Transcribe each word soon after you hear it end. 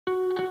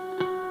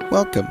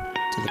Welcome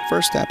to the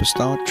First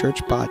Apostolic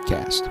Church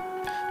Podcast.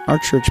 Our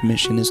church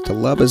mission is to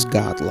love as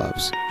God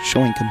loves,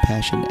 showing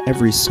compassion to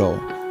every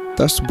soul,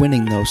 thus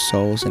winning those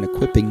souls and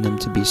equipping them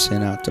to be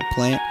sent out to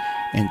plant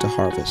and to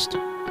harvest.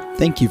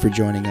 Thank you for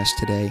joining us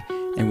today,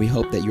 and we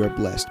hope that you are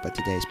blessed by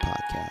today's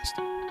podcast.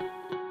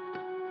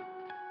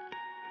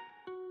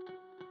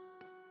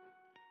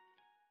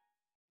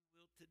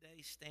 Will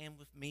today stand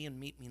with me and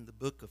meet me in the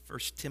book of 1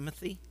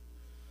 Timothy?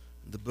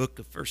 The book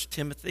of 1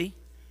 Timothy.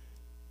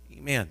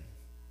 Amen.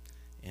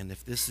 And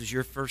if this is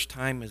your first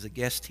time as a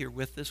guest here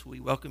with us, we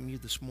welcome you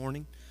this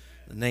morning.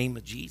 In the name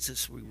of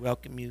Jesus, we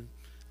welcome you.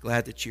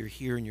 Glad that you're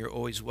here, and you're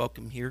always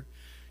welcome here.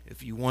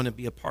 If you want to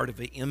be a part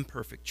of an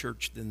imperfect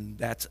church, then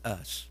that's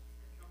us.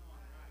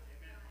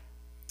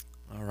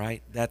 All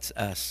right, that's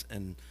us.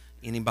 And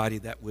anybody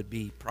that would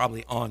be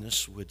probably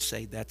honest would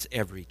say that's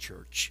every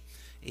church.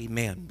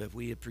 Amen. But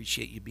we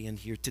appreciate you being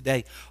here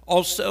today.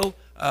 Also,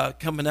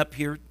 coming up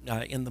here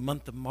in the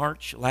month of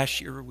March,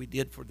 last year we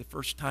did for the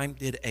first time,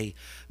 did a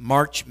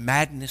March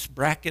Madness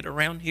bracket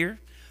around here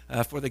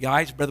for the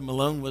guys. Brother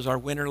Malone was our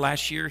winner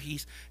last year.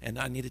 And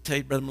I need to tell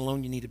you, Brother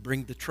Malone, you need to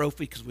bring the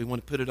trophy because we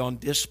want to put it on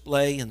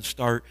display and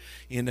start,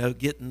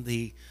 getting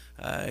the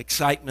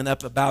excitement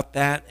up about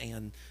that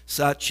and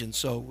such. And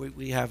so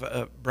we have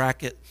a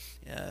bracket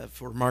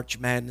for March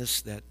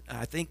Madness that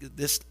I think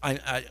this,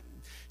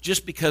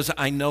 just because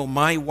I know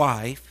my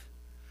wife,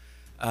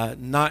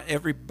 not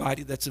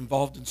everybody that's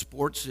involved in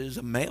sports is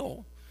a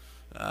male.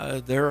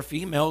 There are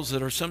females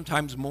that are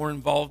sometimes more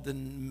involved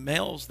than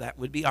males. That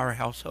would be our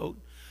household.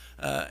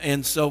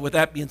 And so with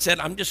that being said,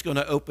 I'm just going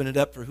to open it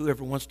up for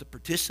whoever wants to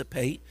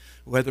participate,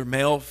 whether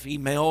male,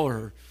 female,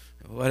 or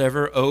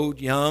whatever, old,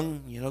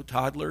 young,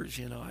 toddlers,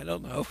 I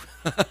don't know.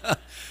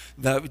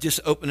 Just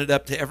open it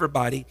up to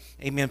everybody,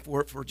 amen,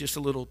 for just a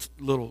little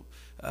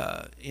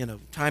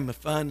time of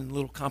fun and a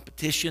little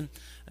competition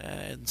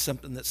and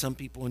something that some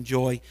people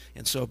enjoy.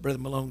 And so, Brother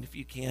Malone, if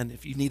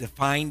you need to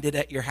find it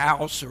at your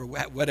house or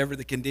whatever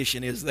the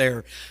condition is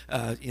there,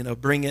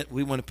 bring it.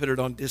 We want to put it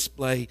on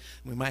display.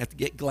 We might have to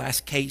get glass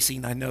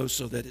casing, I know,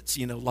 so that it's,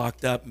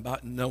 locked up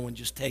and no one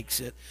just takes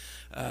it.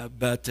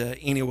 But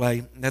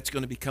anyway, that's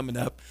going to be coming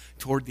up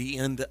toward the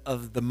end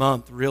of the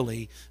month,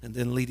 really, and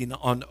then leading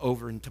on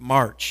over into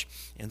March.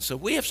 And so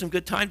we have some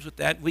good times with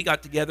that. We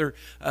got together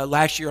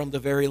last year on the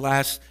very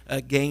last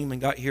game and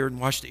got here and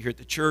watched it here at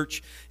the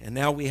church. And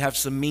now we have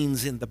some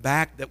means in the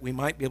back that we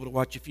might be able to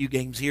watch a few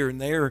games here and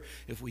there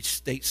if we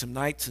state some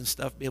nights and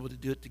stuff, be able to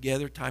do it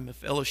together, time of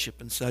fellowship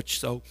and such.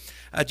 So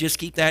just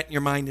keep that in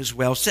your mind as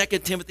well. 2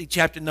 Timothy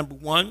chapter number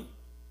 1.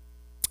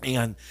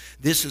 And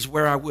this is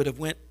where I would have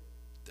went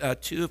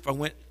to if I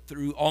went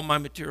through all my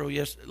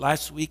material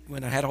last week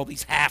when I had all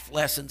these half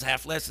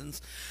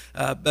lessons,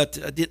 but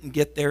I didn't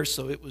get there,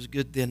 so it was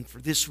good then for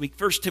this week.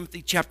 1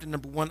 Timothy chapter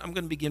number 1, I'm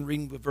going to begin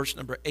reading with verse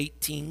number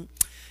 18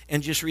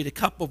 and just read a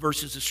couple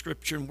verses of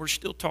Scripture, and we're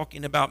still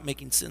talking about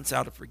making sense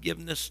out of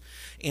forgiveness,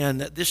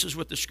 and this is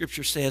what the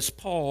Scripture says.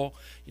 Paul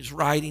is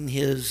writing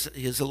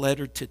his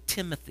letter to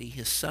Timothy,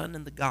 his son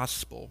in the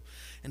gospel,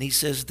 and he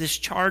says, "This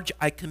charge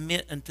I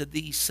commit unto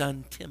thee,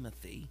 son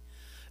Timothy,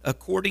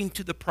 according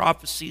to the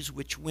prophecies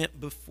which went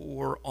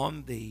before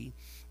on thee,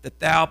 that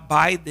thou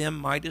by them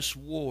mightest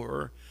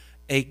war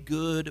a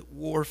good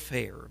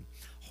warfare,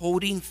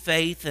 holding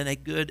faith and a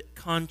good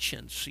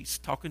conscience." He's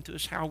talking to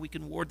us how we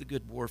can war the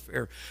good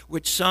warfare,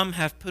 which some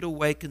have put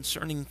away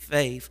concerning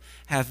faith,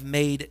 have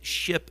made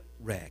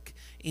shipwreck.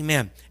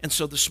 Amen. And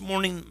so this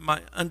morning,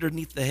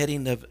 underneath the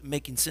heading of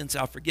making sense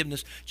out of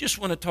forgiveness, just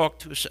want to talk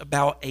to us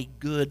about a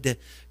good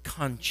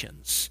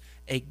conscience.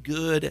 A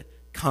good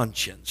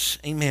conscience.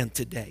 Amen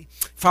today.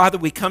 Father,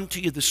 we come to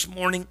you this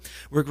morning.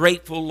 We're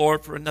grateful,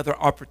 Lord, for another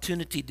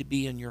opportunity to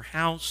be in your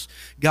house.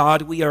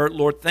 God, we are,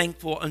 Lord,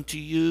 thankful unto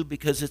you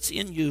because it's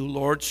in you,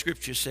 Lord.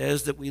 Scripture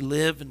says that we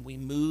live and we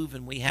move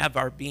and we have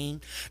our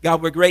being.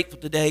 God, we're grateful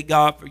today,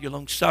 God, for your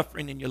long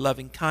suffering and your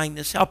loving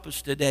kindness. Help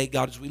us today,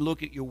 God, as we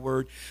look at your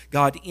word.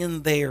 God,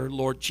 in there,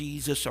 Lord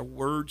Jesus, are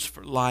words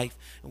for life.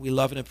 And we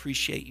love and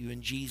appreciate you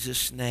in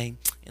Jesus' name.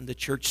 And the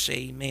church say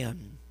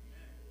amen.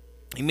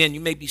 Amen. You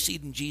may be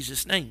seated in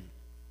Jesus' name.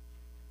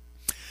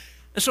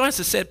 And so as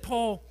I said,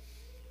 Paul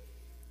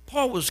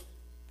was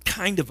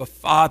kind of a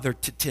father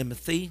to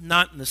Timothy,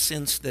 not in the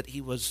sense that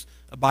he was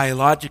a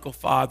biological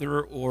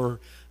father or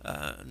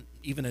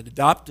even an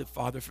adoptive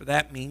father for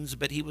that means,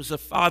 but he was a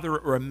father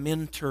or a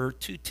mentor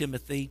to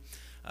Timothy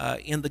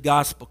in the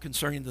gospel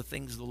concerning the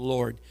things of the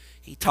Lord.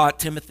 He taught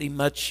Timothy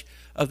much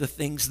of the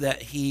things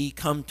that he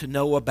come to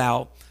know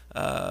about,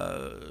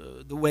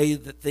 the way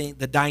that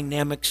the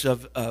dynamics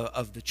of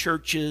the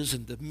churches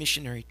and the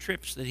missionary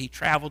trips that he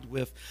traveled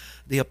with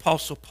the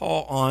Apostle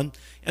Paul on.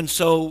 And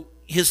so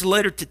his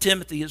letter to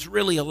Timothy is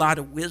really a lot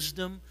of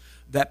wisdom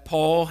that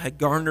Paul had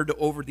garnered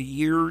over the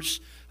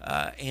years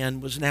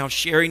and was now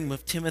sharing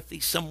with Timothy,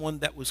 someone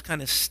that was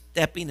kind of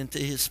stepping into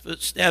his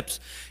footsteps.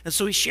 And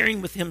so he's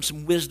sharing with him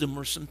some wisdom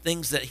or some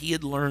things that he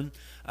had learned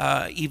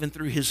even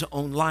through his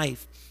own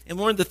life. And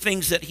one of the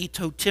things that he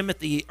told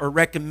Timothy or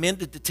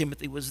recommended to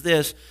Timothy was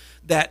this,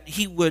 that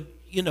he would,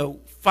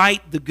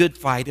 fight the good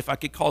fight, if I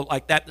could call it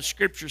like that. The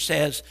scripture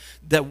says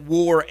that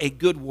war a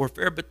good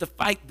warfare, but to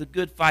fight the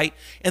good fight.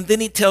 And then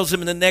he tells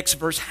them in the next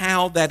verse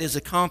how that is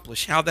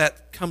accomplished, how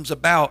that comes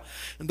about.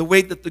 And the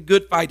way that the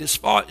good fight is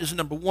fought is,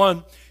 number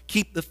one,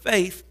 keep the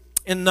faith,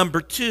 and number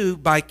two,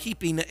 by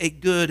keeping a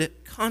good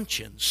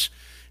conscience.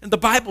 And the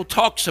Bible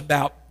talks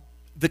about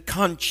the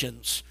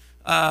conscience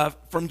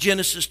from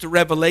Genesis to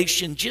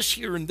Revelation, just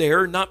here and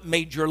there, not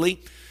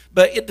majorly,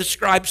 but it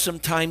describes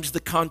sometimes the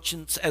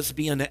conscience as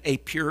being a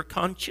pure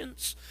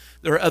conscience.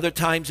 There are other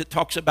times it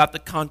talks about the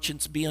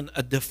conscience being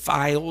a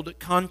defiled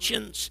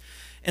conscience.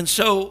 And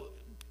so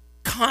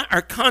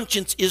our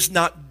conscience is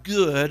not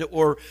good,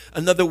 or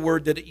another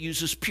word that it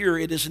uses, pure.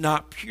 It is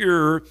not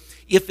pure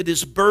if it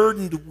is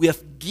burdened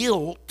with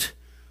guilt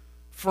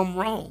from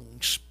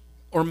wrongs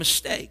or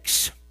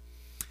mistakes.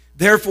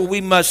 Therefore,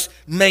 we must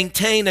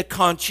maintain a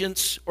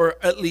conscience, or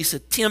at least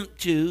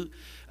attempt to,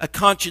 a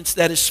conscience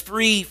that is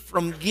free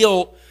from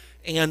guilt.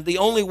 And the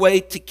only way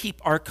to keep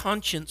our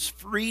conscience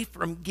free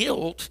from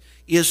guilt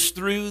is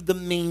through the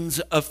means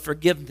of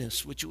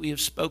forgiveness, which we have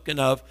spoken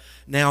of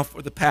now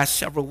for the past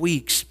several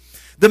weeks.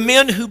 The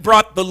men who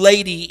brought the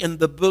lady in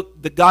the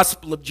book, the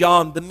Gospel of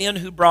John, the men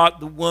who brought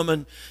the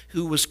woman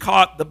who was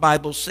caught, the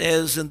Bible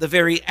says, in the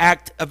very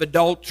act of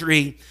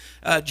adultery,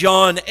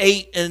 John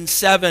 8 and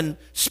 7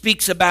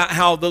 speaks about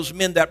how those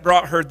men that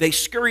brought her, they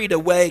scurried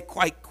away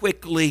quite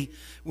quickly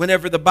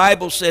whenever the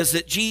Bible says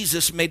that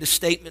Jesus made a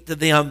statement to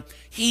them,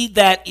 "He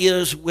that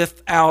is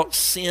without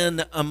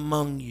sin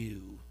among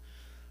you,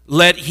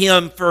 let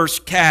him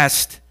first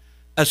cast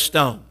a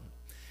stone."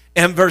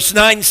 And verse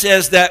 9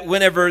 says that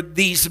whenever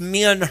these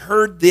men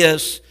heard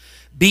this,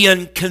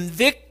 being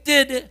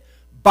convicted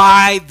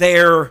by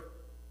their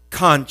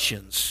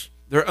conscience,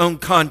 their own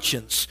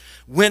conscience,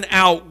 went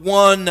out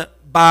one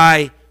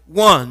by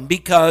one,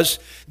 because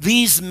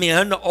these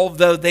men,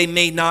 although they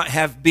may not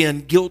have been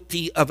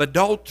guilty of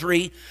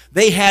adultery,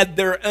 they had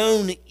their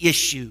own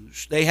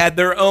issues. They had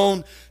their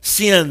own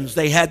sins.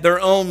 They had their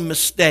own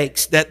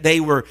mistakes that they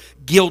were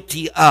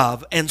guilty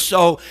of. And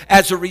so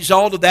as a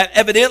result of that,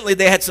 evidently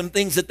they had some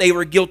things that they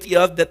were guilty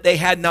of that they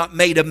had not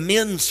made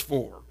amends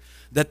for,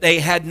 that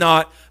they had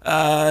not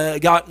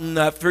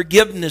gotten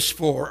forgiveness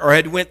for, or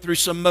had went through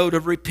some mode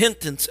of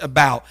repentance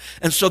about.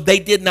 And so they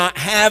did not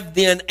have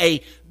then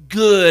a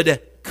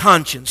good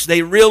conscience.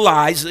 They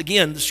realized,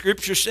 again, the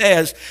scripture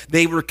says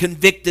they were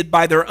convicted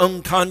by their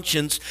own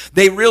conscience.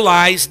 They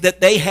realized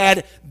that they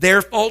had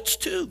their faults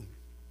too.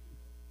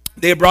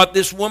 They brought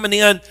this woman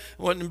in,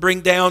 wanting to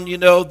bring down,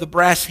 the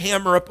brass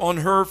hammer upon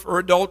her for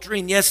adultery.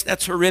 And yes,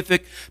 that's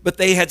horrific, but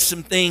they had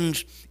some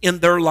things in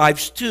their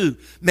lives too.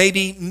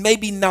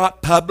 Maybe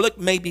not public,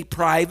 maybe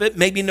private,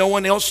 maybe no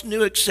one else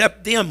knew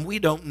except them. We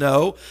don't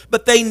know,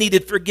 but they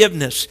needed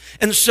forgiveness.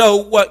 And so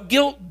what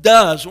guilt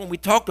does, when we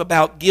talk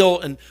about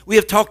guilt, and we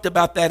have talked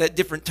about that at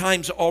different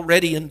times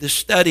already in this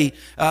study,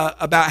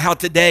 about how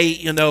today,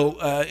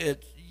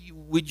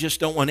 we just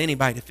don't want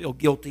anybody to feel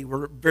guilty.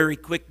 We're very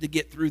quick to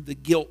get through the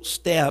guilt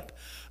step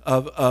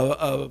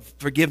of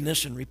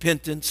forgiveness and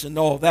repentance and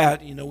all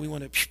that. We don't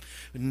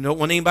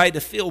want anybody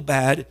to feel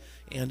bad.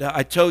 And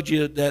I told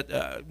you that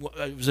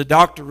it was a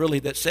doctor really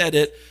that said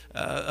it,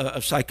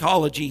 of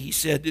psychology. He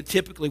said that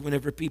typically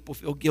whenever people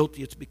feel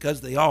guilty, it's because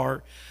they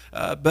are.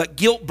 But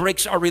guilt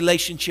breaks our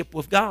relationship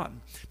with God.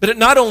 But it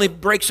not only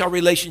breaks our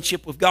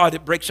relationship with God,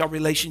 it breaks our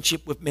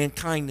relationship with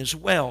mankind as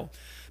well.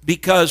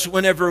 Because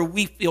whenever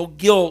we feel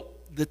guilt,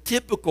 the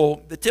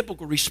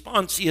typical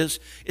response is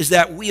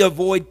that we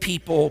avoid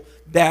people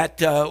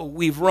that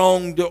we've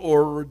wronged,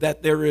 or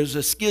that there is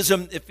a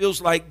schism. It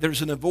feels like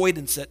there's an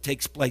avoidance that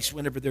takes place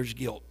whenever there's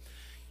guilt.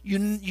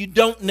 You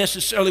don't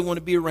necessarily want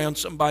to be around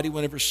somebody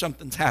whenever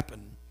something's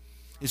happened.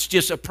 It's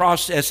just a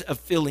process of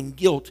feeling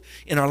guilt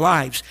in our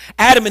lives.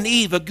 Adam and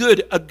Eve, a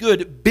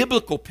good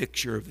biblical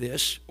picture of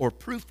this, or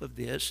proof of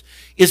this,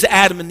 is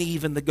Adam and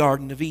Eve in the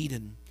Garden of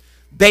Eden.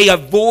 They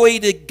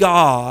avoided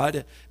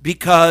God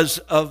because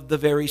of the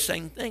very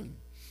same thing.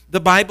 The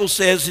Bible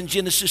says in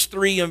Genesis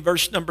 3 and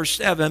verse number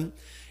 7,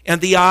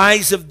 "And the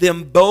eyes of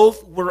them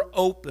both were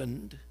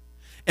opened,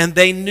 and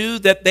they knew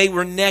that they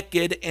were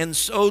naked, and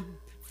sewed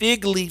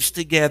fig leaves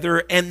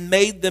together, and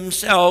made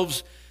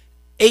themselves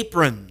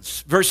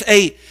aprons." Verse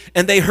 8,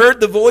 "And they heard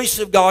the voice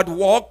of God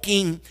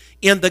walking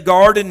in the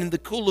garden in the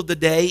cool of the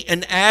day,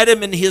 and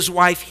Adam and his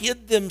wife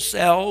hid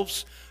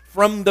themselves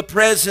from the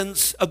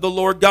presence of the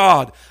Lord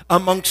God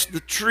amongst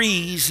the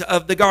trees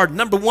of the garden."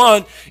 Number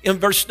one, in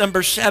verse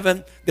number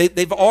 7,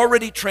 they've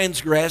already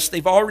transgressed.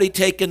 They've already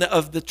taken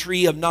of the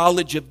tree of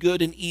knowledge of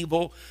good and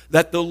evil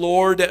that the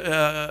Lord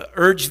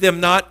urged them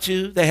not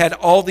to. They had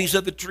all these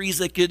other trees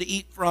they could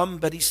eat from,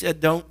 but he said,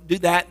 don't do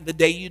that. And the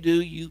day you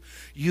do,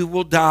 you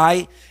will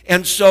die.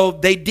 And so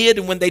they did,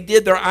 and when they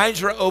did, their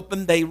eyes were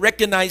open. They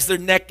recognized their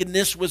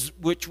nakedness,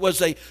 which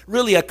was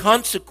really a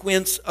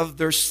consequence of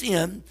their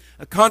sin,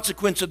 a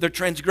consequence of their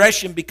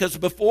transgression, because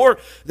before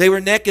they were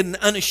naked and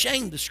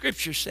unashamed, the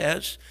Scripture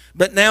says.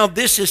 But now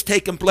this has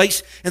taken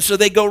place, and so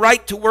they go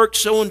right to work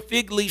sewing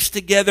fig leaves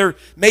together,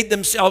 made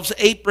themselves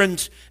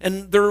aprons,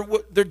 and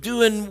they're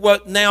doing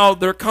what now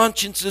their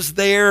conscience is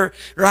there,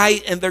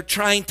 right? And they're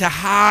trying to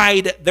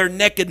hide their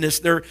nakedness.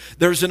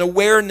 There's an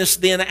awareness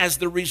then as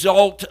the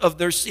result of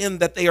their sin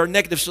that they are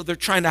naked, so they're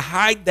trying to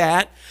hide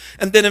that.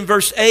 And then in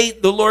verse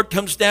 8, the Lord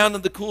comes down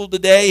in the cool of the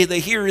day, they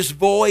hear His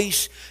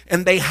voice,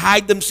 and they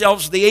hide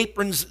themselves. The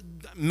aprons,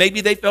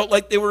 maybe they felt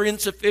like they were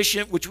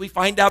insufficient, which we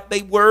find out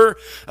they were,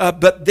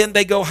 but then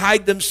they go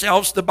hide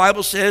themselves, the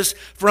Bible says,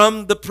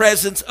 from the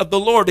presence of the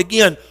Lord.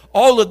 Again,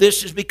 all of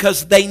this is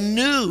because they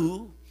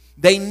knew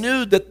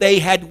that they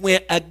had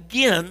went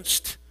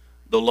against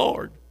the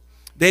Lord.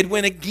 They had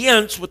went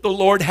against what the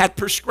Lord had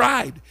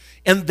prescribed.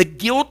 And the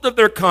guilt of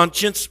their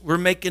conscience, we're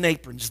making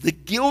aprons. The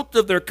guilt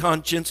of their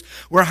conscience,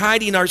 we're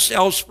hiding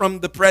ourselves from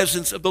the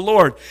presence of the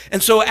Lord.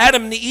 And so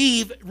Adam and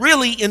Eve,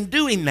 really in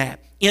doing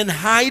that, in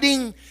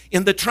hiding,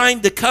 in the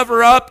trying to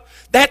cover up,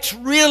 that's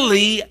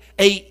really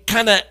a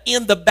kind of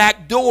in the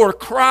back door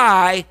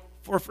cry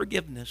for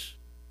forgiveness.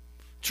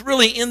 It's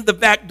really in the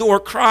back door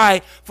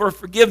cry for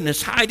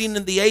forgiveness, hiding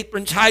in the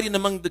aprons, hiding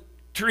among the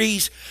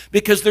trees,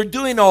 because they're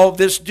doing all of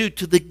this due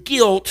to the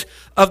guilt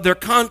of their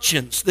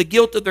conscience, the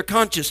guilt of their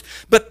conscience.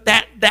 But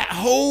that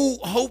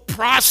whole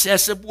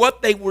process of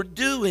what they were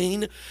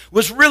doing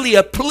was really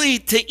a plea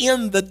to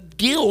end the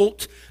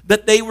guilt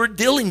that they were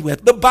dealing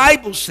with. The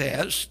Bible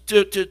says,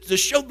 to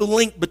show the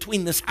link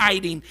between this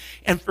hiding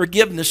and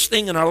forgiveness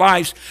thing in our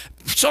lives,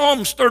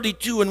 Psalms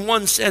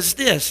 32:1 says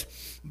this: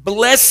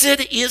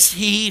 "Blessed is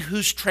he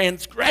whose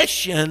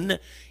transgression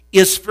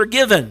is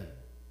forgiven."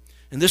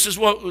 And this is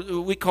what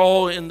we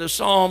call in the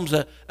Psalms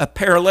a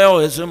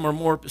parallelism, or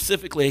more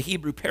specifically a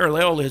Hebrew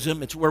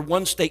parallelism. It's where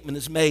one statement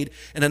is made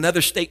and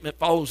another statement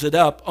follows it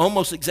up,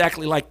 almost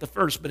exactly like the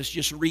first, but it's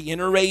just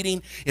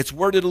reiterating. It's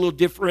worded a little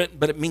different,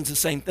 but it means the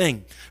same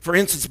thing. For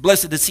instance,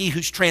 blessed is he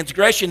whose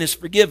transgression is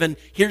forgiven.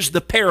 Here's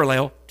the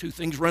parallel, two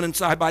things running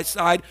side by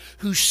side,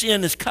 whose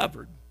sin is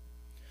covered.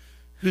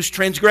 Whose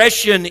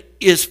transgression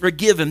is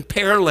forgiven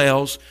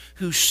parallels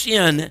whose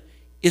sin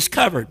is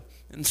covered.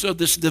 And so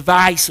this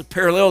device of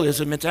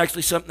parallelism, it's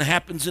actually something that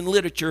happens in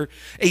literature,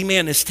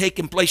 amen, is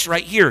taking place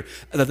right here.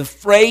 The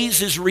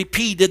phrase is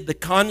repeated, the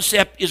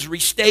concept is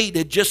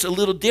restated just a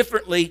little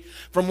differently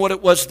from what it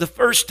was the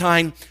first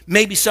time.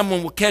 Maybe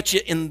someone will catch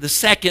it in the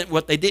second,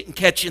 what they didn't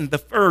catch in the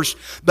first.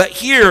 But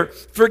here,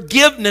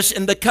 forgiveness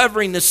and the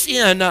covering of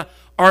sin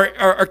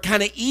are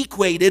kind of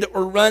equated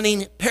or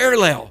running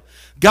parallel.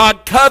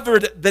 God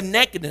covered the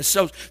nakedness,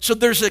 so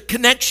there's a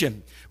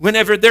connection.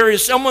 Whenever there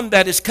is someone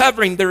that is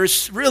covering, there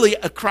is really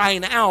a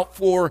crying out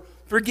for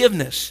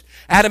forgiveness.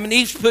 Adam and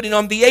Eve's putting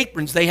on the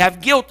aprons. They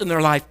have guilt in their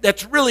life.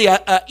 That's really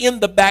a in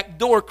the back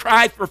door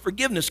cry for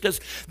forgiveness,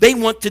 because they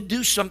want to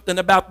do something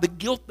about the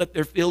guilt that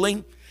they're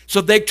feeling,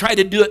 so they try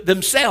to do it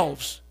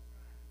themselves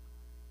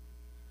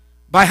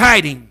by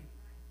hiding,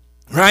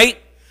 right?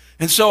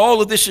 And so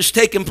all of this is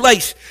taking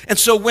place. And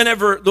so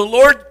whenever the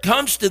Lord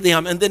comes to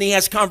them and then He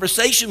has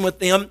conversation with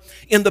them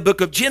in the book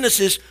of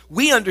Genesis,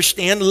 we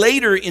understand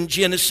later in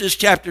Genesis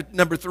chapter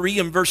number 3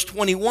 and verse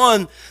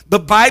 21, the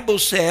Bible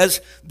says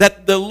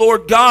that the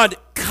Lord God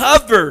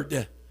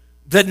covered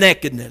the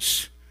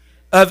nakedness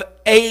of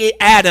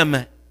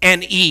Adam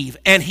and Eve.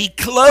 And He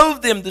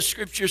clothed them, the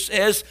Scripture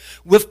says,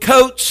 with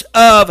coats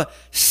of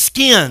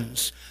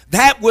skins.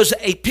 That was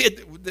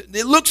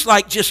it looks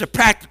like just a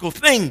practical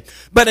thing,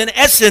 but in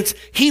essence,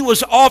 He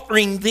was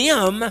offering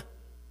them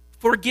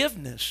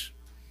forgiveness.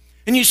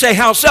 And you say,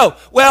 how so?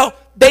 Well,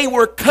 they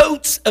were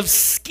coats of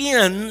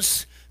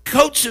skins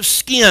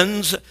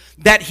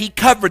that He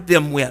covered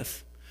them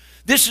with.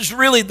 This is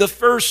really the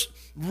first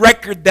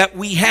record that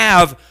we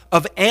have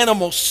of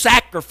animal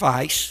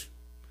sacrifice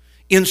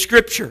in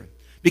Scripture.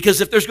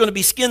 Because if there's going to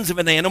be skins of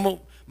an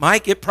animal,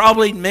 Mike, it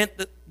probably meant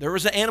that there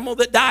was an animal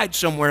that died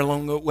somewhere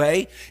along the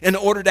way in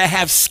order to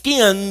have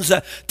skins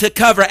to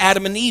cover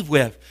Adam and Eve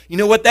with. You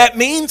know what that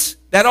means?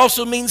 That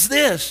also means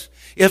this.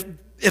 If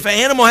an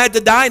animal had to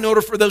die in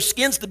order for those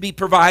skins to be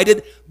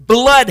provided,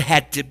 blood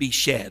had to be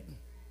shed.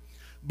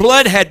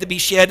 Blood had to be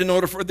shed in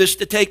order for this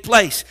to take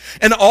place.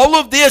 And all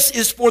of this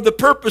is for the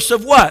purpose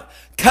of what?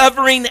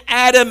 Covering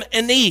Adam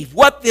and Eve.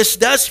 What this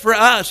does for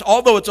us,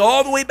 although it's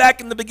all the way back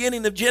in the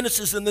beginning of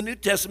Genesis in the New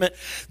Testament,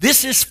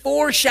 this is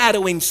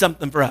foreshadowing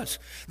something for us.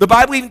 The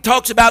Bible even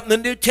talks about in the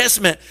New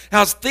Testament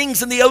how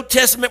things in the Old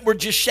Testament were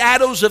just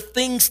shadows of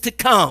things to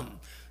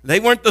come. They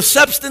weren't the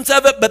substance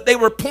of it, but they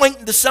were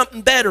pointing to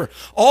something better.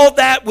 All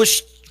that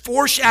was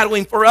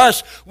foreshadowing for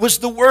us was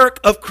the work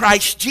of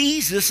Christ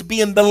Jesus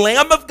being the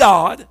Lamb of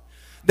God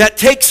that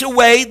takes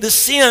away the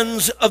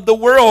sins of the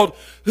world,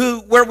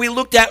 where we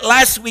looked at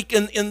last week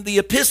in the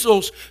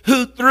epistles,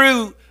 who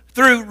through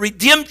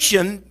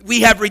redemption,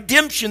 we have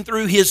redemption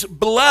through His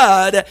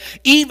blood,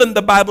 even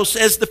the Bible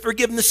says the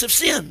forgiveness of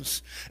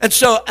sins. And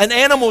so an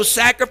animal was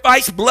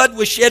sacrificed, blood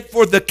was shed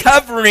for the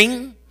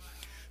covering,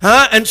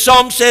 and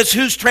Psalm says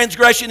whose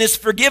transgression is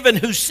forgiven,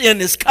 whose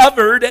sin is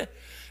covered.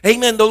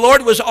 Amen. The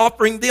Lord was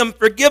offering them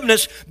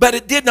forgiveness, but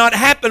it did not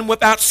happen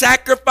without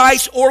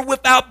sacrifice or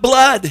without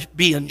blood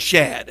being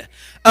shed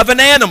of an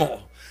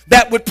animal.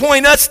 That would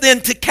point us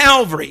then to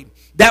Calvary,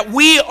 that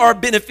we are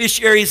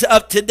beneficiaries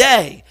of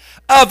today,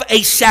 of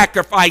a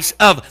sacrifice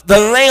of the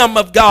Lamb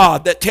of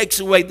God that takes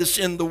away the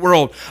sin of the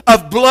world,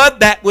 of blood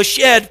that was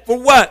shed for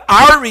what?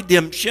 Our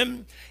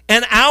redemption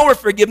and our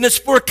forgiveness,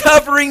 for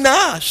covering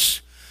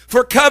us,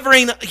 for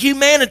covering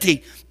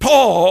humanity.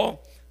 Paul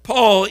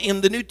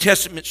in the New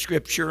Testament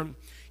scripture,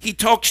 he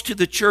talks to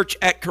the church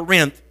at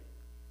Corinth.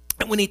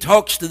 And when he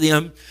talks to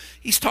them,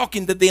 he's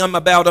talking to them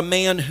about a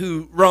man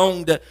who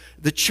wronged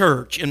the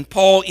church. And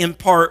Paul, in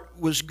part,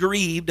 was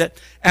grieved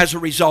as a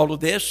result of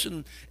this.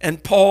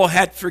 And Paul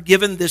had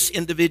forgiven this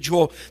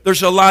individual.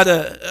 There's a lot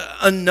of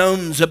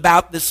unknowns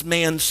about this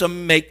man.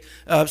 Some make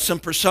some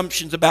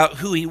presumptions about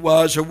who he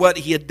was or what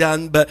he had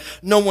done, but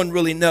no one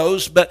really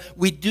knows. But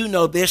we do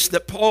know this,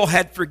 that Paul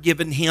had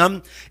forgiven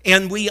him.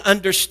 And we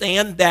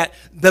understand that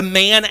the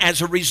man,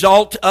 as a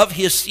result of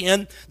his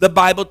sin, the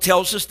Bible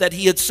tells us that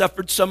he had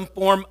suffered some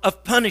form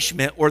of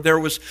punishment, or there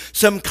was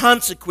some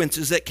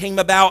consequences that came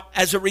about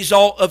as a result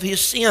of his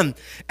sin,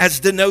 as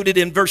denoted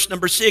in verse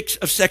number 6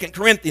 of 2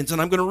 Corinthians.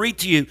 And I'm going to read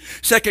to you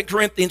 2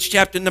 Corinthians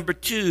chapter number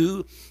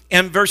 2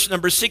 and verse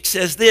number 6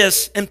 says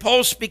this, and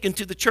Paul's speaking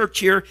to the church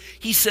here.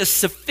 He says,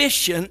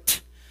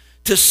 sufficient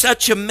to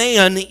such a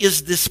man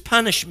is this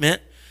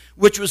punishment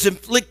which was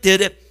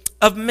inflicted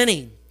of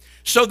many,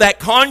 so that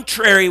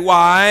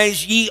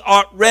contrariwise ye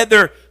ought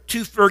rather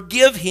to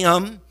forgive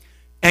him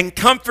and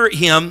comfort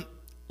him,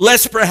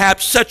 lest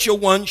perhaps such a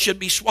one should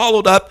be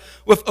swallowed up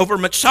with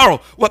overmuch sorrow.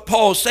 What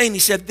Paul is saying, he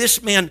said,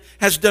 this man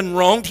has done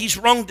wrong. He's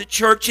wronged the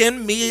church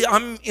and me.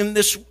 I'm in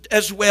this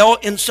as well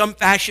in some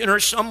fashion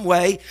or some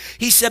way.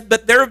 He said,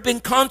 but there have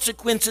been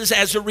consequences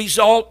as a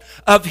result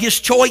of his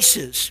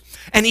choices.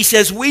 And he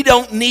says, we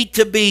don't need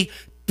to be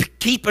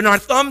keeping our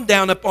thumb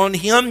down upon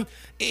him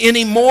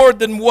any more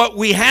than what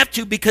we have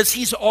to, because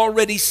he's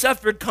already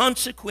suffered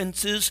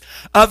consequences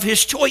of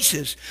his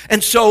choices.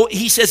 And so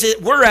he says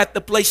that we're at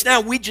the place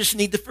now, we just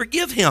need to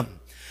forgive him,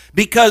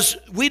 because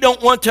we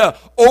don't want to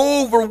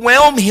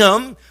overwhelm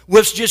him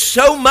with just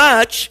so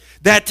much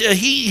that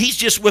he's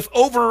just with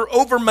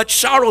over much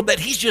sorrow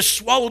that he's just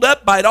swallowed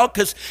up by it all,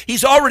 because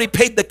he's already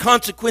paid the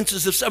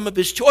consequences of some of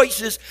his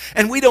choices,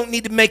 and we don't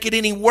need to make it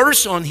any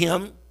worse on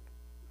him.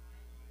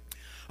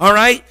 All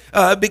right?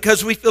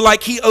 Because we feel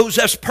like he owes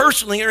us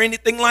personally or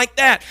anything like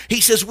that. He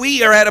says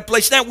we are at a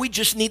place now, we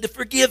just need to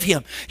forgive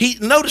him.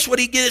 Notice what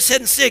he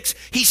said in 6.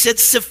 He said,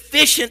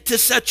 sufficient to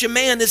such a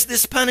man is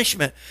this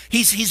punishment.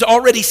 He's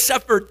already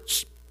suffered,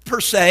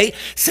 per se,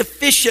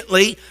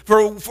 sufficiently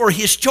for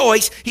his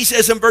choice. He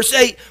says in verse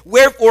 8,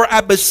 wherefore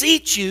I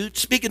beseech you,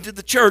 speaking to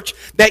the church,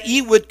 that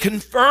ye would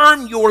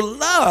confirm your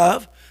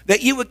love,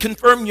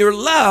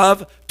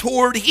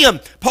 toward him.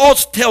 Paul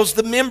tells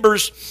the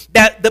members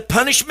that the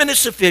punishment is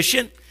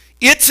sufficient.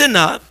 It's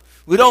enough.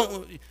 We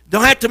don't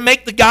have to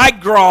make the guy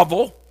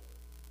grovel,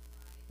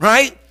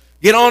 right?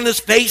 Get on his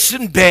face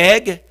and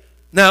beg.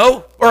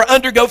 No, or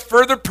undergo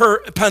further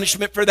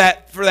punishment for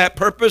that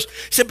purpose.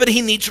 He said, but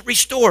he needs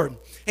restored.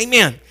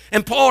 Amen.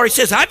 And Paul already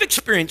says, I've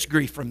experienced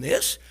grief from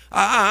this.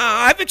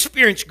 I've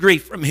experienced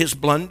grief from his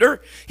blunder.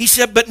 He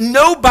said, but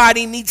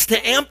nobody needs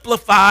to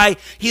amplify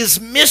his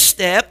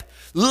misstep,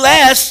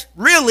 less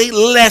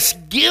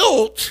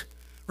guilt,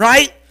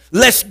 right?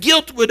 Less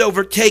guilt would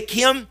overtake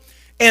him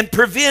and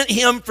prevent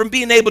him from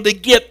being able to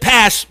get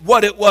past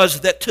what it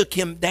was that took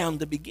him down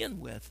to begin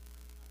with.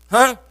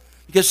 Huh?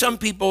 Because some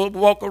people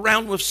walk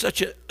around with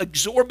such an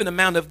exorbitant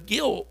amount of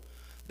guilt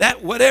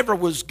that whatever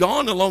was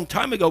gone a long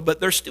time ago, but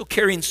they're still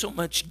carrying so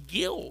much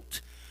guilt.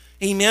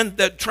 Amen.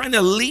 That trying to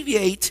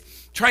alleviate,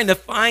 trying to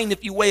find,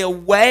 if you will, a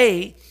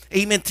way,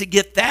 amen, to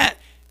get that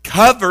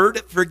covered,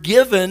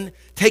 forgiven,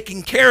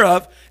 taken care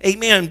of,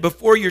 amen,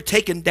 before you're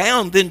taken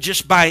down than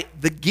just by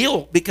the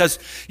guilt. Because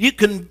you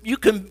can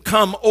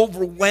become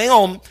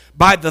overwhelmed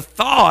by the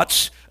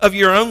thoughts of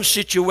your own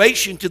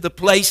situation to the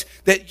place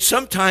that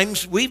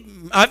sometimes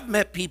I've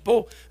met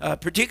people,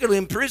 particularly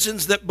in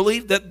prisons, that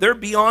believe that they're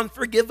beyond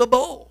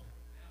forgivable.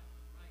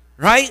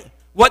 Right?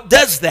 What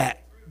does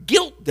that?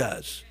 Guilt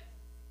does.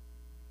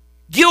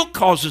 Guilt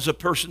causes a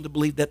person to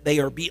believe that they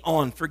are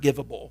beyond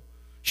forgivable.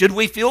 Should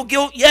we feel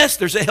guilt? Yes,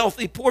 there's a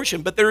healthy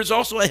portion, but there is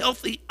also a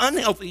healthy,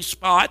 unhealthy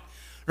spot,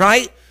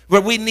 right,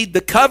 where we need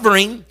the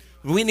covering,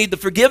 we need the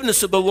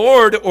forgiveness of the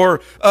Lord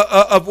or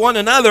of one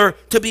another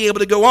to be able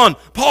to go on.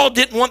 Paul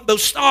didn't want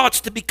those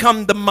thoughts to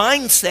become the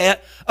mindset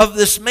of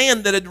this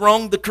man that had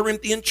wronged the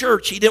Corinthian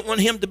church. He didn't want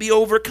him to be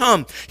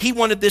overcome. He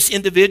wanted this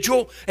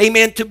individual,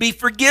 amen, to be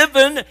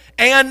forgiven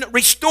and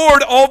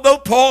restored, although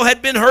Paul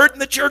had been hurt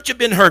and the church had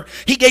been hurt.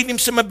 He gave him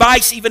some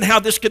advice even how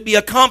this could be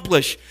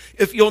accomplished.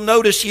 If you'll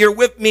notice here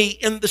with me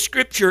in the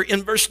scripture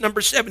in verse number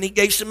 7, he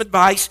gave some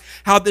advice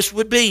how this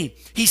would be.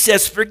 He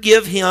says,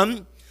 forgive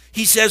him.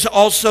 He says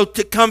also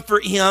to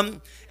comfort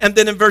him. And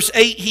then in verse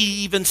 8,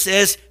 he even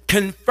says,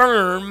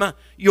 confirm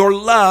your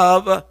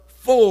love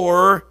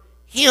for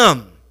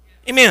him.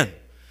 Amen.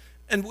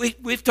 And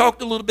we've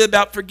talked a little bit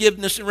about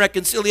forgiveness and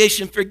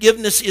reconciliation.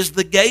 Forgiveness is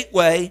the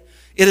gateway.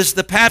 It is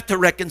the path to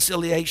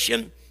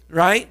reconciliation,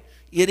 right?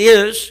 It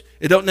is.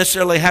 It don't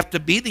necessarily have to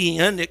be the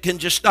end. It can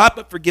just stop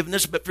at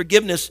forgiveness. But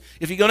forgiveness,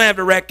 if you're going to have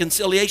a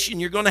reconciliation,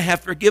 you're going to have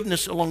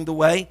forgiveness along the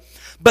way.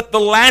 But the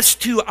last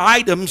two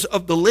items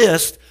of the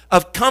list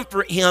of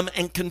comfort him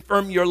and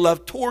confirm your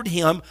love toward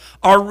him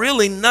are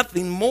really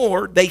nothing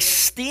more. They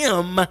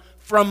stem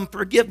from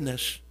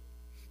forgiveness.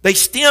 They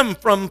stem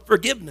from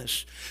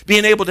forgiveness.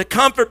 Being able to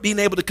comfort, being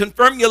able to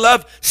confirm your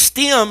love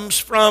stems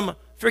from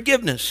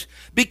forgiveness.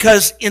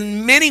 Because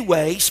in many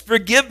ways,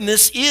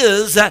 forgiveness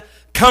is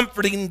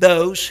comforting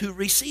those who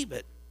receive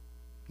it.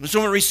 When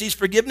someone receives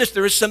forgiveness,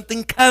 there is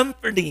something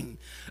comforting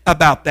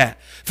about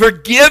that.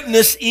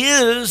 Forgiveness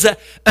is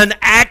an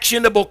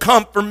actionable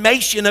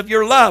confirmation of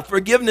your love.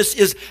 Forgiveness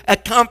is a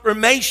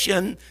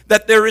confirmation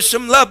that there is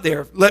some love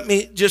there. Let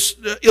me just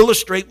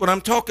illustrate what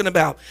I'm talking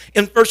about.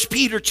 In 1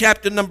 Peter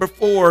chapter number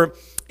 4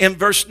 and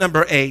verse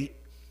number 8,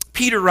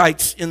 Peter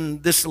writes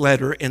in this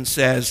letter and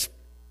says,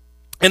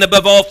 "And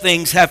above all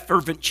things, have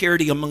fervent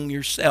charity among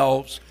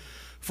yourselves.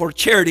 For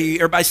charity,"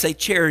 everybody say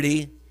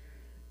charity,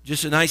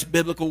 just a nice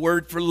biblical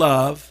word for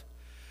love,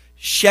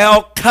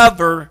 "shall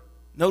cover,"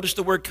 notice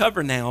the word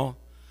cover now,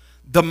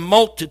 "the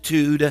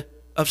multitude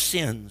of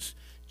sins."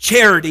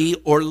 Charity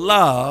or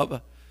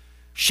love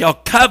shall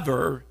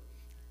cover,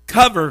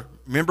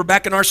 remember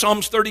back in our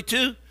Psalms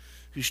 32,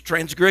 whose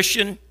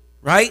transgression,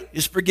 right,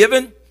 is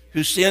forgiven,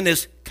 whose sin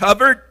is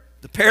covered,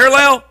 the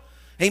parallel.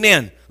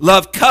 Amen.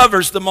 Love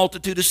covers the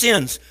multitude of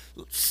sins.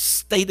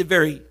 Stated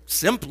very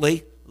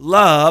simply,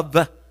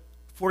 love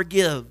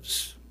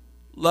forgives.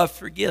 Love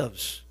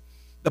forgives.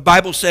 The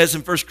Bible says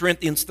in 1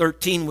 Corinthians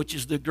 13, which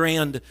is the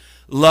grand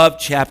love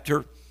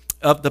chapter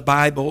of the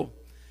Bible,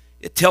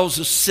 it tells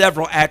us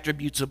several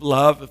attributes of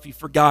love. If you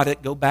forgot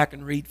it, go back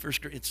and read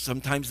 1 Corinthians.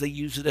 Sometimes they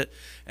use it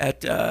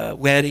at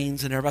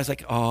weddings, and everybody's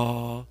like,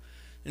 "Oh."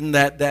 And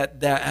that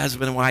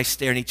husband and wife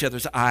stare in each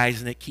other's eyes,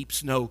 and it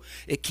keeps no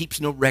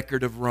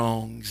record of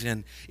wrongs,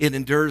 and it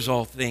endures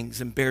all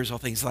things and bears all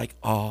things, like,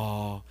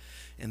 "Oh."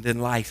 And then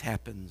life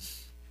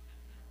happens.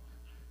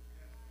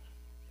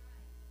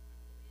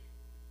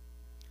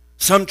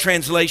 Some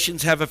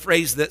translations have a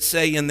phrase that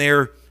say in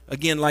there,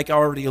 again, like I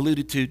already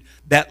alluded to,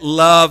 that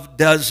love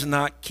does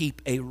not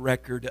keep a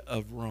record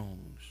of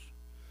wrongs.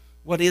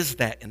 What is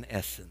that in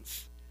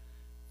essence?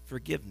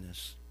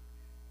 Forgiveness.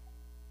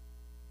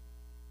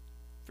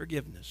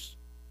 Forgiveness.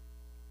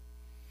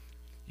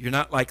 You're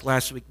not like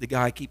last week, the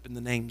guy keeping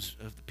the names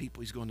of the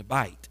people he's going to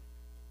bite.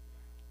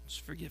 It's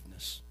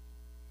forgiveness.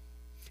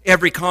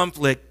 Every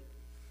conflict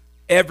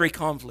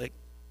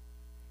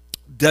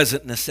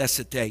doesn't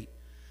necessitate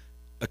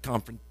a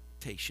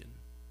confrontation.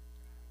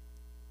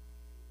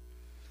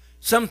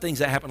 Some things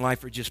that happen in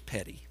life are just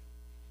petty,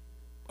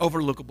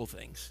 overlookable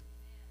things.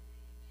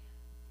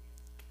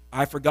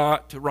 I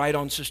forgot to write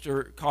on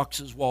Sister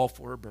Cox's wall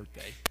for her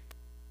birthday.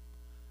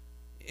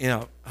 You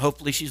know,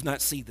 hopefully she's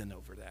not seething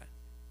over that.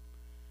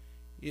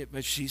 Yeah,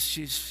 but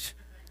she's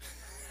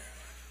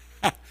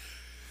but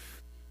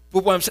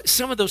what I'm saying,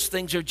 some of those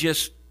things are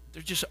just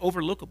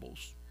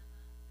overlookables.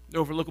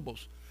 They're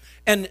overlookables.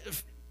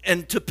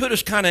 And to put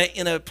us kind of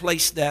in a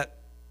place that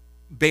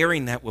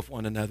bearing that with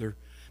one another,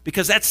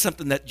 because that's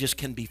something that just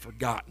can be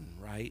forgotten,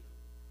 right?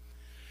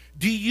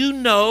 Do you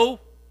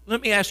know,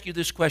 let me ask you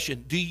this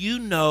question. Do you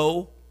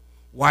know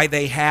why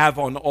they have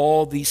on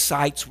all these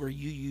sites where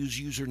you use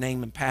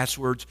username and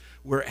passwords,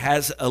 where it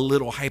has a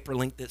little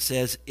hyperlink that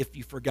says, "If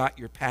you forgot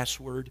your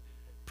password,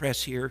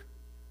 press here"?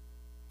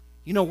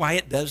 You know why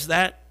it does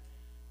that,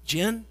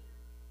 Jen?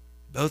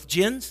 Both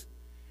Jens?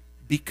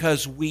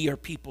 Because we are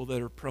people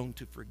that are prone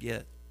to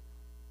forget.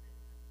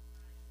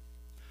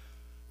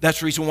 That's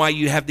the reason why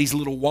you have these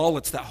little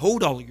wallets that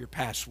hold all of your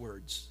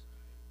passwords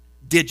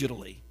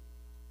digitally,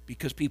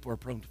 because people are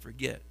prone to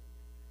forget.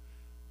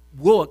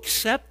 We'll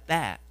accept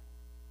that.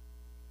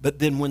 But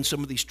then when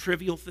some of these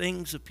trivial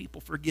things of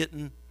people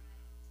forgetting,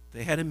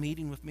 they had a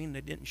meeting with me and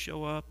they didn't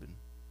show up, and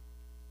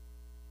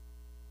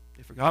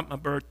they forgot my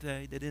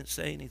birthday, they didn't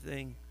say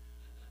anything,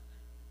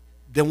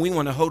 then we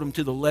want to hold them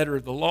to the letter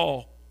of the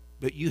law,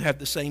 but you have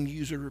the same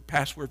user or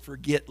password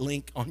forget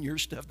link on your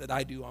stuff that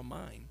I do on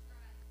mine.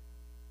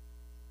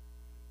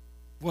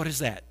 What is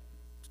that?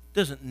 It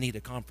doesn't need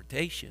a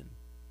confrontation.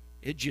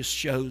 It just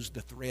shows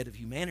the thread of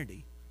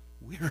humanity.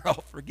 We're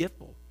all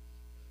forgetful.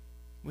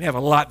 We have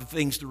a lot of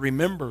things to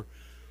remember.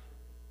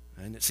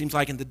 And it seems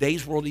like in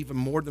today's world, even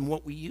more than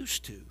what we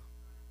used to.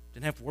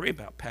 Didn't have to worry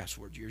about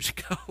passwords years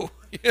ago.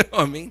 You know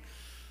what I mean?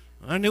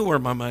 I knew where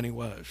my money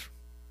was.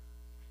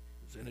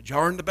 It was in a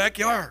jar in the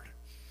backyard.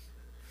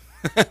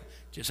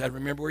 Just had to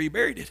remember where you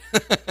buried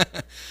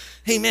it.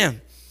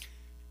 Amen.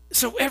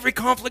 So every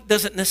conflict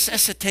doesn't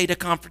necessitate a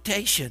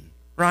confrontation,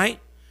 right?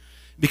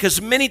 Because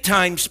many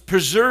times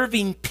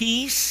preserving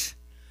peace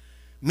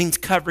means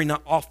covering an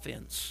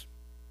offense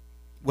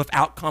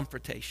without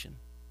confrontation.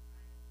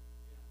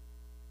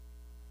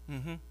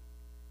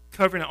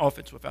 Covering an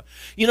offense without.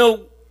 You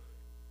know,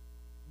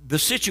 the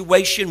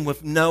situation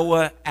with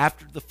Noah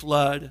after the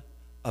flood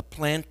of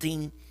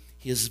planting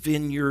his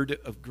vineyard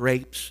of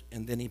grapes,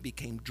 and then he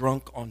became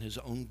drunk on his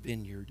own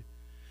vineyard.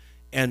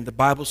 And the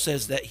Bible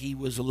says that he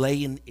was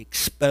laying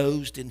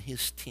exposed in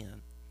his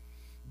tent,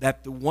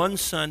 that the one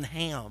son,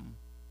 Ham,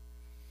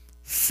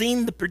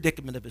 seen the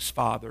predicament of his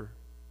father,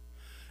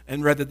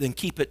 and rather than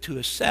keep it to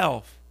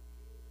himself,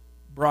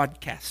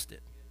 broadcast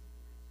it.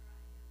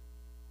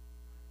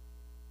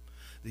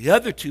 The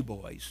other two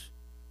boys,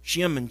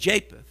 Shem and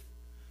Japheth,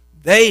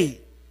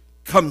 they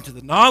come to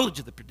the knowledge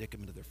of the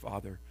predicament of their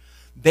father.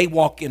 They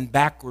walk in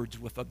backwards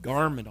with a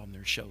garment on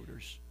their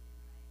shoulders.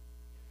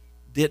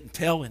 Didn't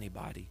tell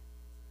anybody.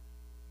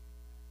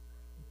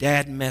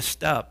 Dad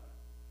messed up.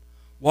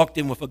 Walked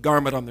in with a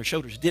garment on their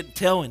shoulders. Didn't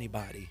tell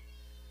anybody.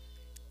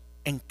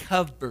 And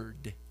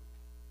covered.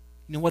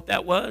 You know what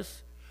that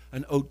was?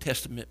 An Old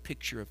Testament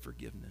picture of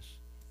forgiveness.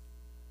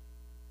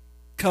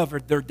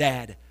 Covered their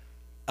dad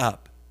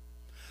up.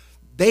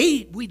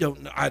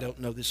 I don't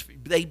know this,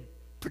 they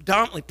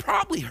predominantly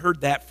probably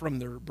heard that from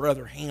their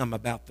brother Ham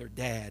about their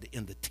dad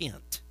in the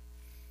tent.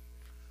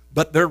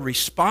 But their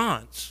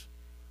response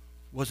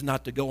was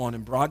not to go on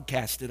and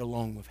broadcast it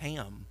along with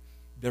Ham.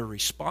 Their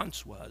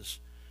response was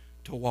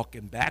to walk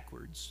in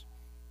backwards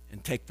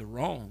and take the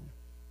wrong,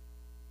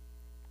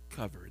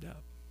 cover it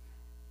up.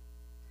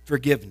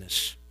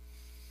 Forgiveness.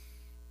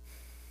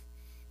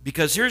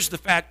 Because here's the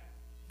fact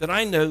that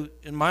I know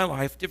in my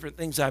life, different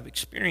things I've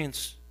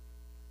experienced,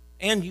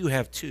 and you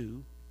have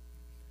too.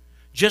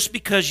 Just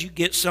because you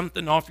get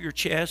something off your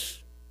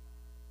chest,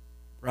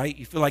 right?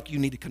 You feel like you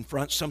need to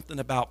confront something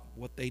about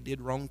what they did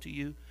wrong to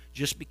you.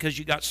 Just because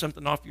you got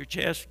something off your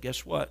chest,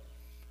 guess what?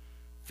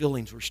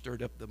 Feelings were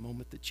stirred up the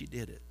moment that you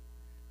did it.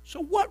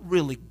 So what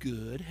really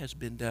good has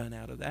been done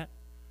out of that?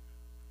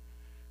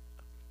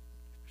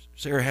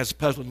 Sarah has a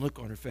puzzling look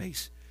on her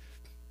face.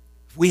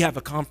 If we have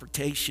a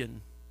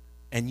confrontation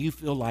and you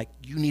feel like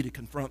you need to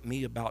confront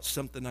me about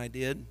something I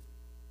did,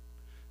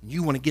 and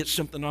you want to get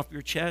something off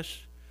your chest,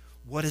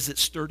 what is it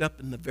stirred up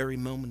in the very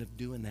moment of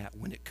doing that,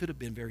 when it could have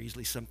been very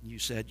easily something you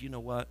said, you know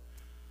what,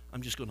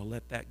 I'm just going to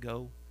let that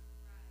go.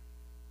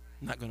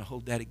 I'm not going to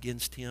hold that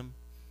against him.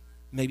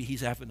 Maybe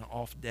he's having an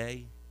off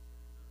day.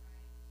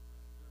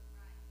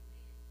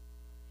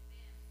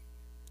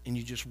 And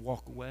you just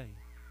walk away.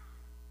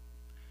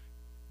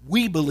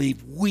 We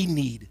believe we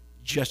need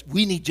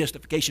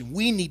justification.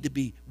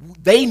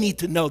 They need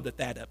to know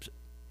that upset.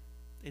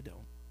 They don't.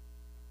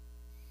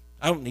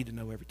 I don't need to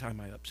know every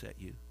time I upset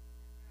you.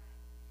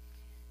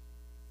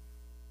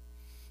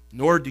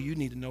 Nor do you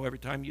need to know every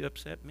time you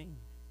upset me.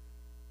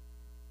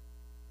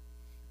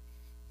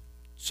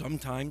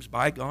 Sometimes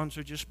bygones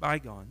are just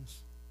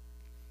bygones.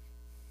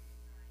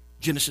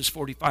 Genesis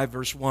 45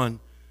 verse 1.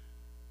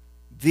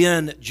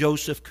 Then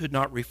Joseph could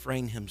not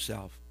refrain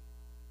himself.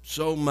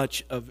 So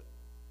much of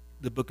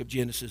the book of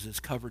Genesis is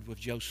covered with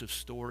Joseph's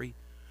story.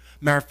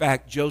 Matter of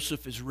fact,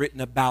 Joseph is written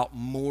about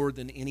more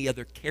than any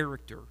other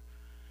character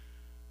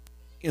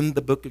in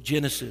the book of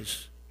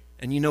Genesis.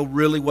 And you know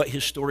really what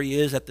his story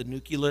is at the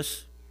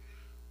nucleus?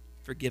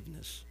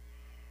 Forgiveness.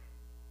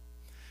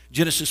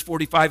 Genesis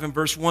 45 and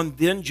verse 1,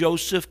 then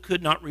Joseph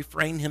could not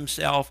refrain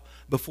himself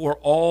before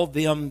all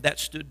them that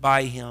stood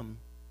by him.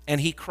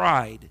 And he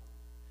cried,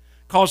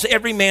 cause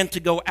every man to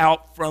go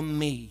out from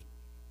me.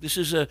 This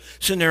is a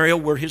scenario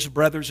where his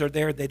brothers are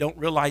there. They don't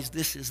realize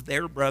this is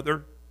their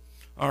brother.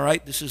 All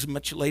right, this is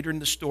much later in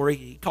the story.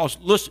 He calls,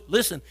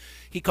 listen,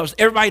 he caused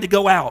everybody to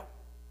go out.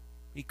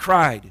 He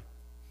cried.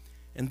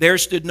 And there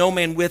stood no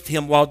man with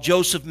him while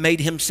Joseph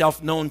made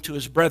himself known to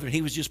his brethren.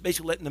 He was just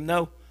basically letting them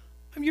know,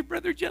 I'm your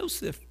brother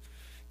Joseph.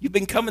 You've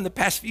been coming the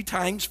past few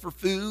times for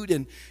food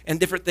and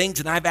different things,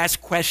 and I've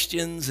asked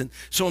questions and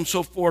so on and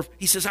so forth.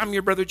 He says, I'm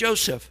your brother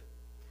Joseph.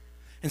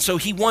 And so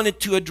he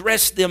wanted to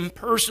address them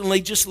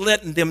personally, just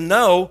letting them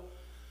know,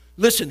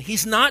 listen,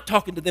 he's not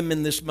talking to them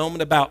in this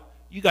moment about,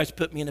 you guys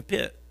put me in a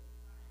pit.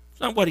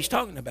 It's not what he's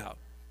talking about.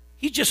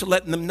 He's just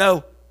letting them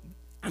know,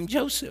 I'm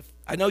Joseph.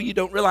 I know you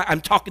don't realize, I'm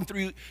talking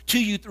to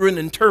you through an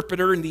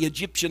interpreter in the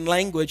Egyptian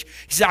language.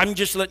 He said, I'm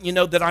just letting you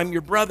know that I'm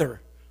your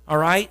brother. All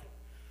right?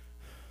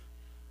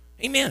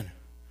 Amen.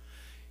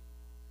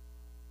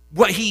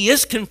 What he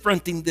is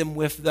confronting them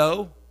with,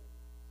 though,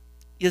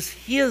 is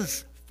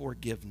his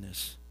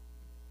forgiveness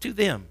to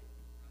them.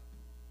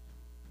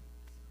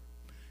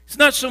 It's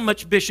not so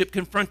much Bishop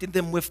confronting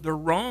them with their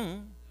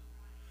wrong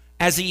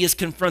as he is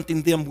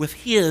confronting them with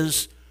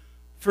his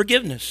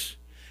forgiveness.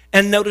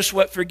 And notice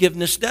what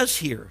forgiveness does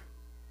here.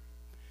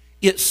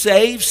 It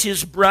saves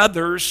his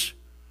brothers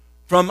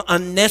from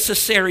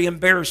unnecessary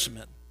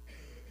embarrassment.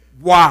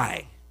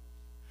 Why?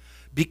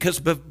 Because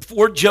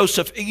before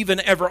Joseph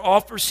even ever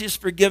offers his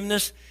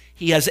forgiveness,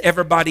 he has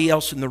everybody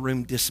else in the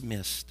room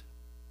dismissed.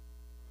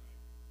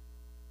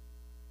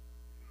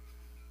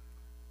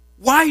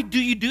 Why do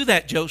you do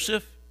that,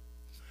 Joseph?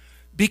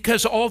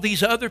 Because all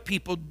these other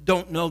people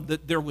don't know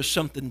that there was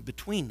something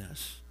between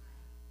us.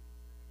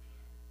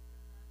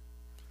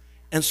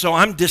 And so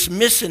I'm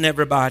dismissing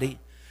everybody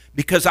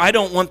because I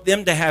don't want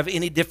them to have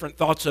any different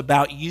thoughts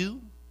about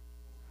you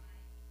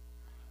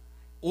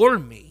or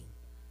me.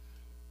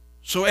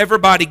 So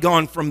everybody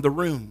gone from the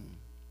room.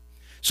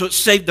 So it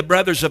saved the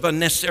brothers of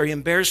unnecessary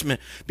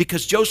embarrassment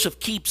because Joseph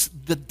keeps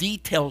the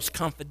details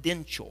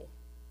confidential.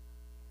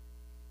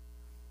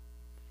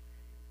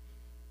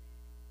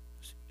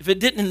 If it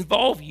didn't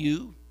involve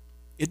you,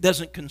 it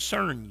doesn't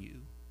concern you.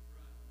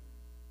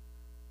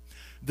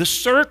 The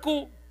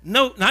circle,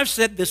 no, and I've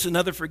said this in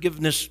other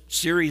forgiveness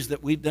series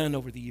that we've done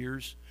over the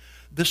years.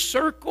 The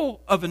circle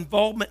of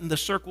involvement in the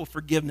circle of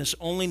forgiveness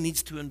only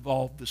needs to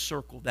involve the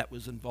circle that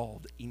was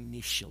involved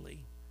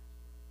initially.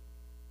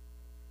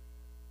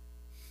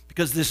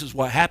 Because this is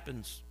what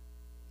happens.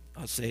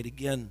 I'll say it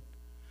again.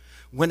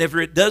 Whenever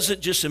it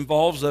doesn't just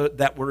involve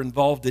that were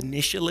involved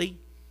initially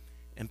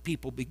and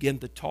people begin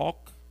to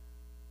talk,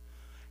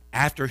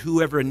 after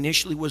whoever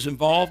initially was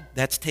involved,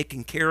 that's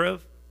taken care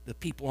of, the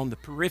people on the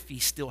periphery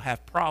still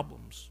have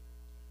problems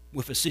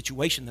with a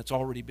situation that's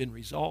already been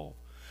resolved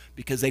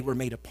because they were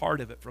made a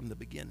part of it from the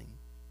beginning.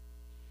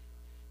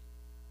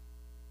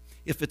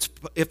 If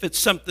it's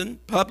something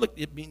public,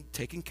 it means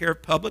taken care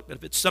of public. But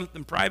if it's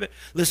something private,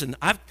 listen,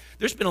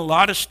 there's been a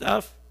lot of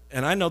stuff,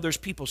 and I know there's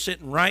people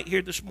sitting right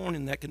here this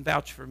morning that can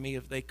vouch for me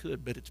if they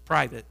could, but it's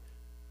private.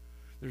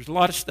 There's a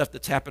lot of stuff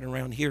that's happened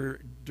around here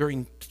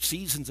during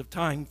seasons of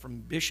time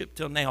from Bishop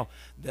till now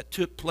that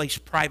took place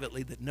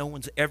privately that no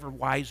one's ever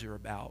wiser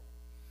about.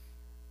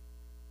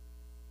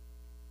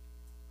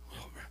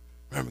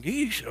 Well, McGee,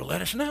 you should have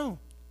let us know.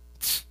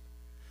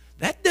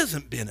 That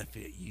doesn't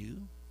benefit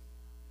you.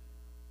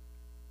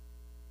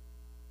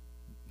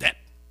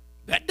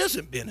 That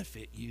doesn't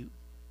benefit you.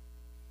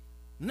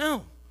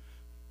 No.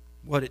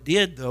 What it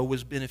did, though,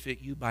 was benefit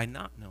you by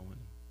not knowing.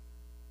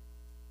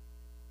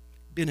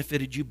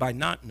 Benefited you by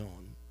not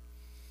knowing.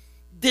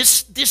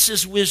 This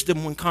is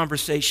wisdom when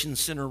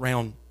conversations center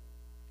around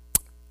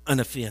an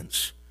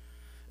offense.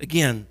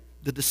 Again,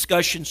 the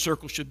discussion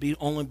circle should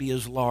only be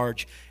as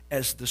large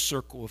as the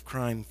circle of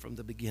crime from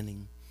the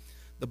beginning.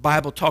 The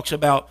Bible talks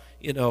about,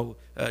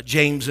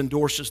 James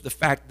endorses the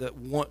fact that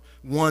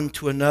one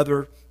to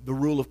another, the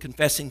rule of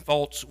confessing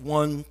faults,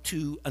 one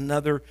to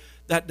another.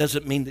 That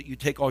doesn't mean that you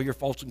take all your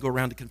faults and go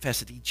around to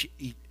confess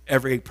it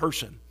every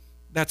person.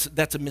 That's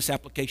a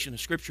misapplication of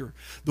Scripture.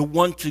 The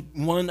one to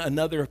one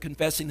another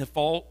confessing the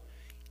fault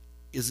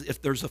is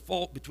if there's a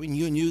fault between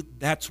you and you,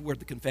 that's where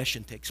the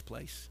confession takes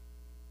place.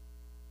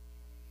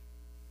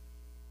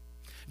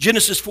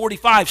 Genesis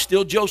 45,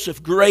 still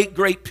Joseph,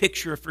 great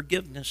picture of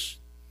forgiveness.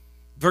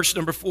 Verse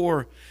number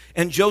 4,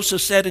 and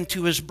Joseph said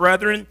unto his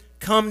brethren,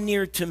 come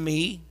near to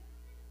me,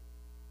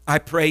 I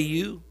pray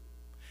you.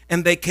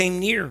 And they came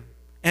near.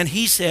 And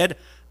he said,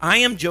 I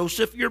am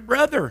Joseph your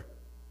brother,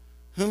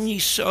 whom ye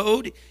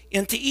sold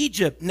into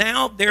Egypt.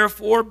 Now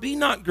therefore be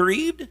not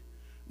grieved,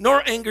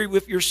 nor angry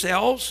with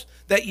yourselves,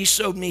 that ye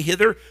sold me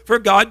hither, for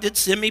God did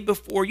send me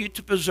before you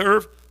to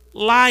preserve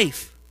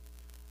life.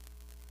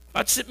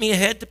 God sent me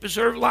ahead to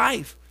preserve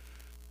life.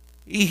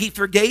 He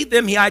forgave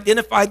them. He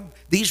identified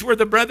these were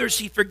the brothers.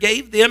 He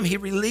forgave them. He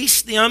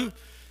released them.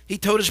 He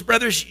told his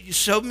brothers, you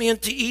sold me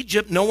into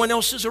Egypt. No one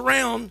else is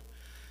around.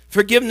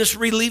 Forgiveness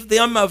relieved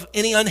them of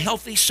any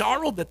unhealthy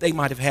sorrow that they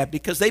might have had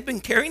because they've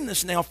been carrying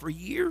this now for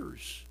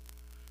years.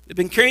 They've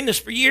been carrying this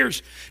for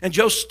years. And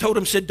Joseph told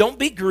them, said, don't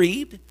be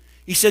grieved.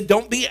 He said,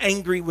 don't be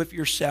angry with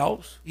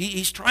yourselves.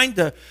 He's trying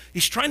to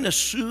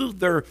soothe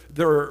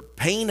their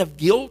pain of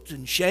guilt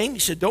and shame. He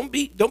said, don't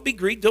be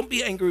grieved. Don't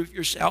be angry with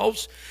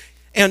yourselves.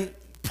 And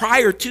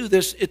prior to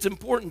this, it's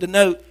important to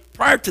note,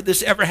 prior to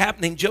this ever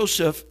happening,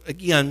 Joseph,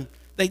 again,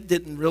 they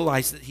didn't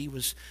realize that he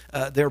was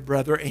their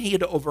brother, and he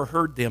had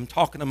overheard them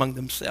talking among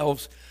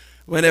themselves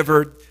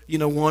whenever,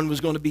 one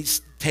was going to be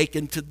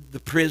taken to the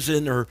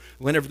prison or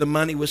whenever the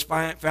money was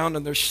found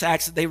in their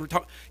sacks that they were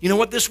talking. You know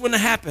what? This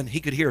wouldn't have happened. He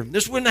could hear him.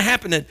 This wouldn't have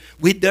happened. And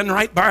we'd done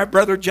right by our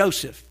brother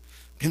Joseph.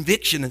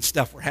 Conviction and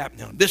stuff were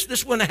happening.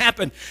 This wouldn't have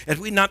happened if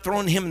we'd not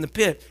thrown him in the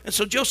pit. And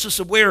so Joseph's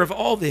aware of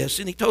all this,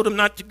 and he told him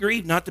not to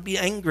grieve, not to be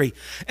angry.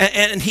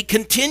 And he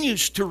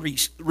continues to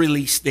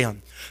release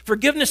them.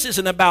 Forgiveness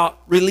isn't about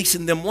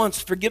releasing them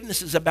once.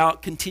 Forgiveness is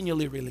about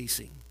continually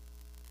releasing.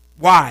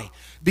 Why?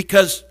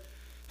 Because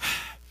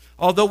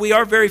although we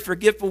are very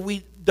forgetful,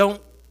 we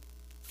don't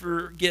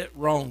forget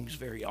wrongs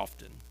very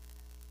often.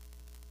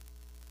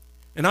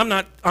 And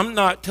I'm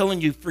not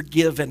telling you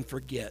forgive and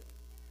forget.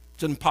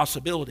 It's an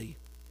impossibility.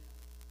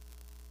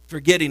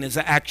 Forgetting is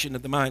an action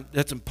of the mind.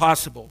 That's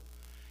impossible.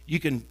 You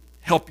can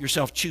help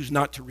yourself choose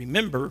not to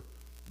remember,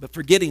 but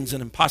forgetting is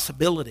an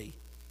impossibility.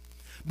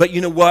 But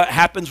you know what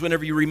happens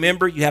whenever you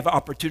remember? You have an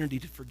opportunity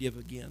to forgive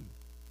again.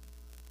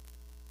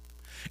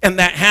 And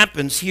that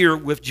happens here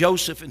with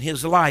Joseph in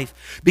his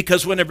life.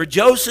 Because whenever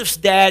Joseph's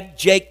dad,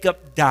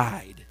 Jacob,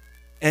 died,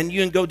 and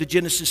you can go to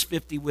Genesis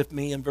 50 with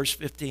me in verse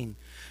 15.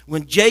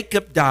 When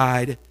Jacob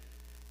died,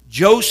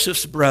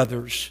 Joseph's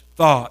brothers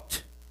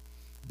thought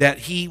that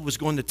he was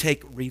going to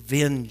take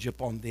revenge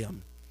upon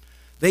them.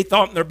 They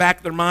thought in their back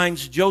of their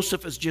minds,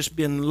 Joseph has just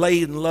been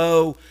laying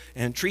low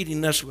and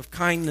treating us with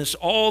kindness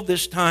all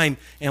this time.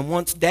 And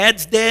once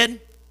Dad's dead,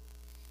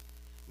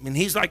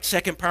 he's like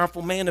second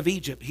powerful man of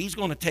Egypt. He's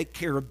going to take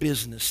care of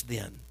business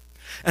then.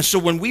 And so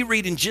when we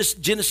read in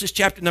Genesis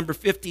chapter number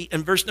 50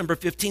 and verse number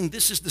 15,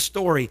 this is the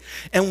story.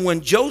 And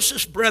when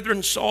Joseph's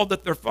brethren saw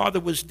that their father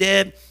was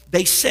dead,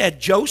 they said,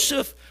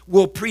 Joseph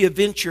will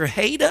peradventure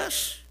hate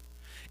us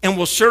and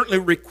will certainly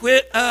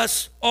requite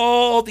us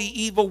all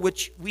the evil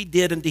which we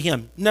did unto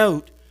him.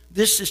 Note,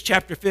 this is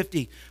chapter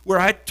 50. Where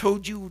I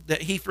told you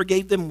that he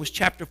forgave them was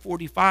chapter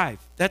 45.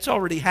 That's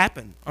already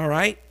happened, all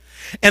right?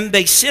 And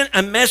they sent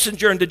a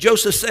messenger unto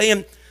Joseph,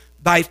 saying,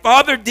 Thy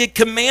father did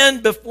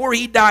command before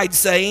he died,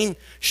 saying,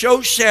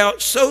 So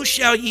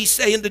shall ye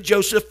say unto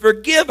Joseph,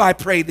 Forgive, I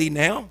pray thee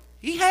now.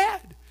 He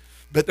had.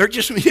 But they're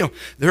just,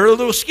 they're a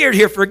little scared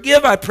here.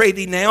 Forgive, I pray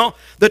thee now,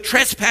 the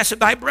trespass of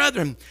thy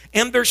brethren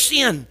and their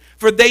sin.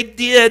 For they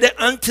did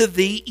unto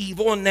thee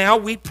evil, and now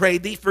we pray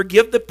thee,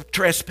 forgive the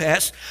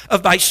trespass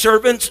of thy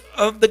servants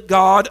of the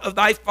God of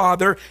thy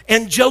father.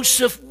 And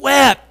Joseph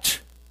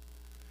wept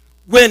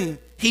when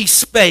he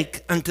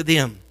spake unto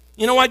them.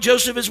 You know why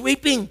Joseph is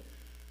weeping?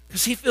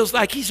 Because he feels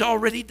like he's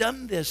already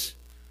done this.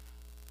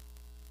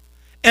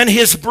 And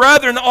his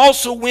brethren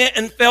also went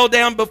and fell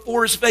down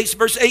before his face.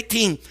 Verse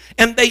 18.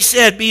 And they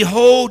said,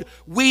 Behold,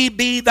 we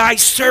be thy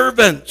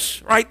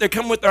servants. Right? They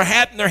come with their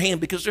hat in their hand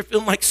because they're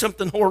feeling like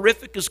something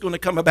horrific is going to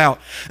come about.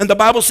 And the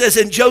Bible says,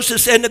 and Joseph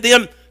said to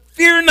them,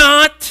 Fear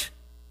not.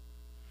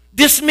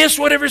 Dismiss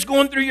whatever's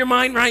going through your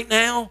mind right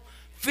now.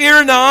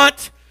 Fear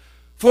not.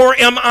 For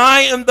am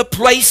I in the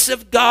place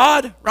of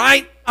God?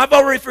 Right? I've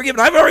already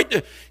forgiven.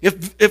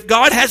 If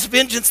God has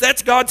vengeance,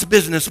 that's God's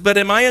business. But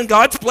am I in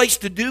God's place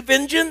to do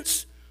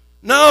vengeance?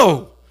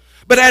 No.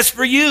 But as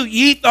for you,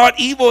 ye thought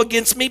evil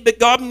against me, but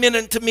God meant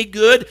unto me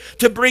good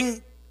to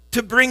bring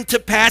to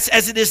pass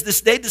as it is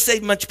this day to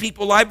save much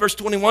people alive. Verse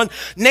 21.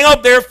 Now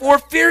therefore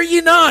fear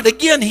ye not.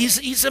 Again,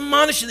 he's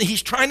admonishing.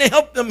 He's trying to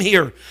help them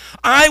here.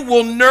 I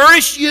will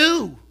nourish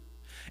you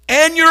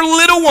and your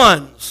little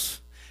ones.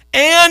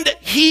 And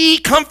he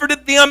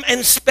comforted them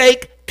and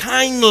spake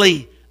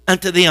kindly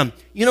unto them.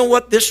 You know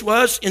what this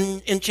was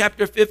in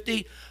chapter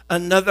 50?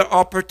 Another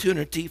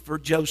opportunity for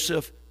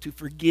Joseph to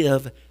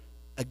forgive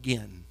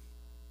again.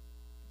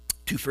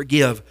 To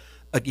forgive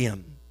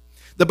again.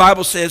 The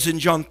Bible says in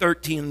John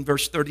 13,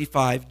 verse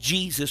 35,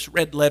 Jesus,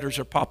 red letters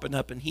are popping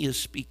up, and he is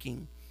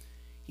speaking.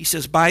 He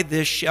says, By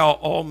this shall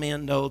all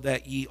men know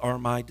that ye are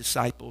my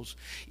disciples,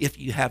 if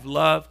you have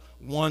love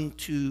one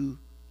to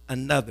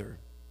another.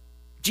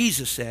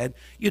 Jesus said,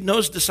 you know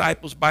his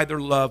disciples by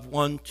their love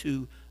one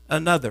to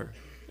another.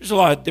 There's a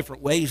lot of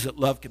different ways that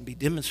love can be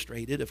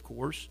demonstrated, of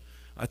course.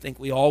 I think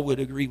we all would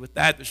agree with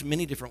that. There's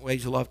many different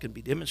ways love can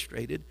be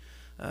demonstrated.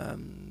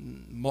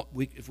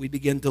 If we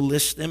begin to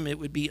list them, it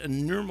would be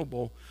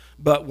innumerable.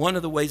 But one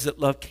of the ways that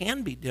love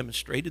can be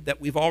demonstrated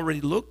that we've already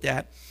looked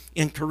at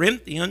in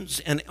Corinthians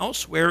and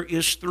elsewhere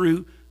is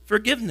through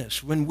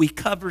forgiveness, when we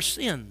cover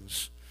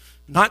sins.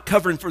 Not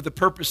covering for the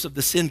purpose of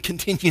the sin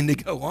continuing to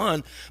go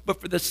on, but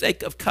for the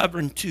sake of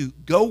covering to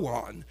go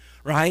on,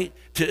 right?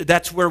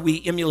 That's where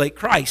we emulate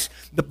Christ.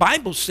 The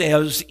Bible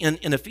says in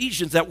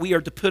Ephesians that we are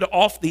to put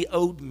off the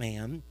old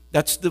man.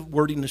 That's the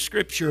wording of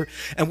Scripture.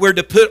 And we're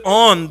to put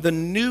on the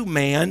new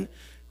man.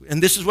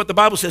 And this is what the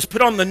Bible says.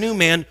 Put on the new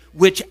man,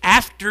 which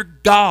after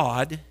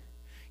God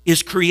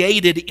is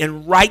created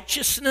in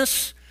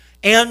righteousness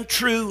and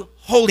true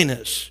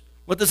holiness.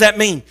 What does that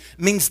mean? It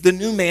means the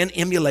new man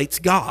emulates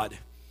God.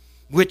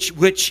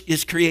 Which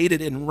is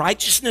created in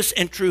righteousness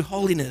and true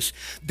holiness.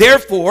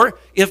 Therefore,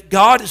 if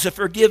God is a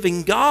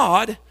forgiving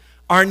God,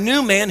 our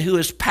new man who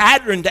is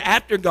patterned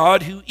after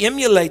God, who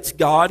emulates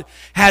God,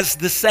 has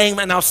the same,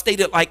 and I'll state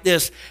it like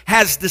this,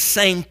 has the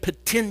same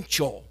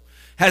potential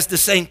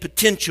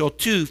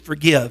to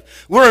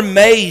forgive. We're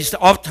amazed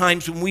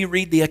oftentimes when we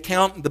read the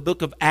account in the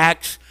book of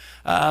Acts,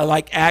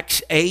 like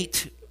Acts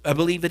 8, I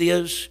believe it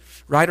is,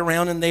 right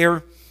around in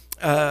there,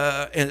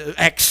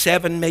 Acts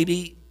 7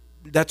 maybe.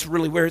 That's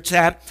really where it's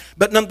at.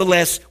 But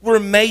nonetheless, we're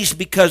amazed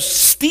because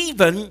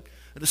Stephen,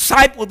 a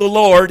disciple of the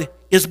Lord,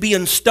 is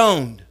being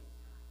stoned.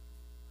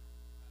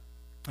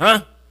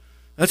 Huh?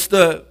 That's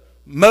the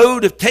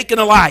mode of taking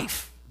a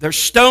life. They're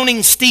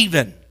stoning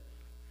Stephen.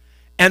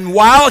 And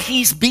while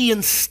he's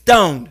being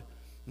stoned,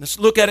 let's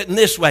look at it in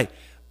this way.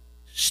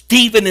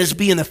 Stephen is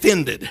being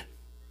offended.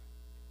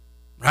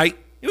 Right?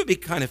 It would be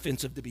kind of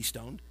offensive to be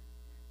stoned.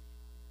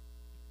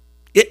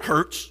 It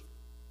hurts.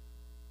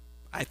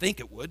 I think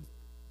it would.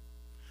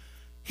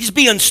 He's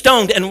being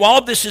stoned, and while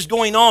this is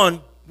going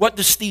on, what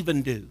does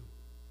Stephen do?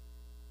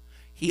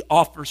 He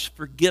offers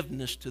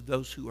forgiveness to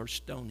those who are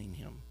stoning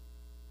him.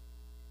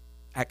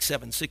 Acts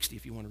 7:60,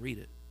 if you want to read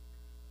it.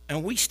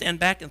 And we stand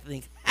back and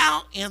think,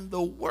 how in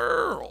the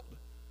world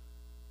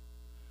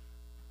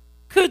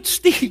could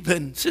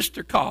Stephen,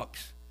 Sister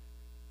Cox,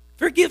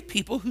 forgive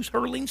people who's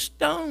hurling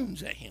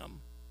stones at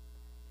him?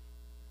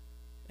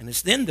 And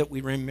it's then that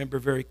we remember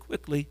very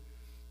quickly,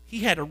 he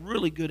had a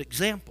really good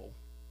example.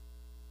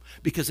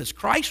 Because as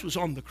Christ was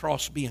on the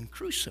cross being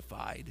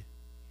crucified,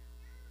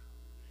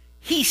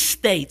 he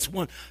states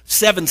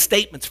 7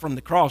 statements from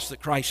the cross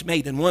that Christ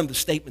made. And one of the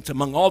statements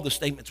among all the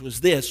statements was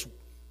this.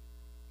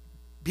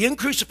 Being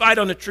crucified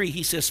on a tree,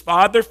 he says,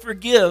 Father,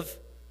 forgive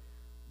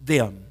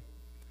them.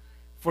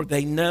 for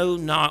they know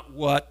not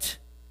what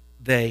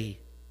they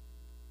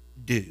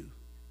do.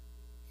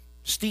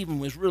 Stephen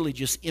was really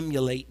just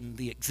emulating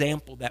the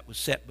example that was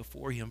set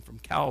before him from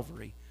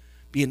Calvary.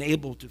 Being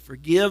able to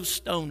forgive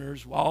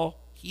stoners while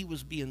he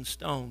was being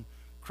stoned,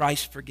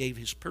 Christ forgave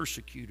his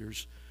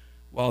persecutors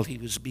while he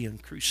was being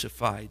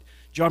crucified.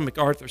 John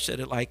MacArthur said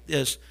it like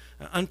this: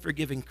 an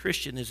unforgiving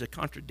Christian is a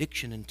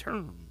contradiction in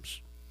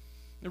terms.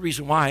 The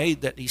reason why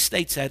that he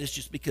states that is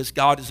just because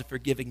God is a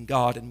forgiving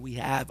God, and we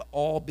have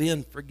all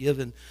been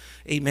forgiven,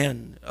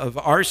 amen, of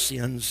our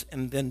sins,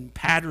 and then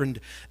patterned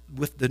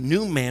with the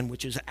new man,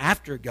 which is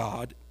after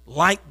God,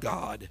 like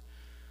God.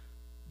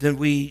 Then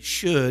we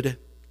should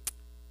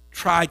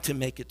try to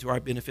make it to our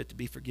benefit to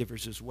be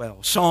forgivers as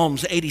well.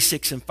 Psalms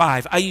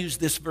 86:5. I use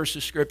this verse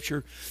of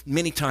Scripture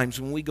many times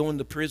when we go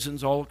into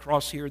prisons all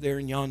across here, there,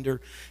 and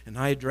yonder, and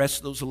I address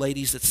those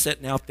ladies that's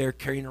sitting out there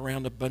carrying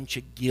around a bunch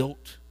of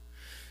guilt.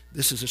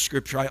 This is a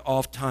scripture I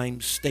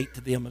oftentimes state to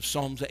them of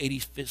Psalms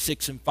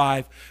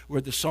 86:5, where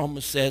the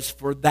psalmist says,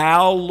 "For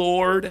thou,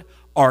 Lord,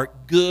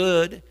 art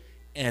good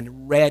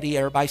and ready,"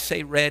 everybody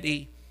say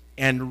ready,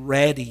 "and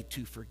ready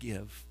to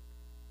forgive,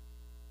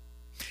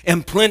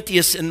 and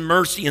plenteous in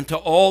mercy unto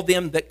all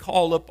them that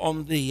call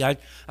upon thee."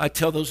 I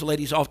tell those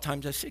ladies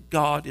oftentimes, I say,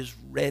 God is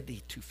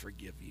ready to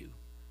forgive you.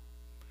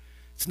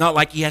 It's not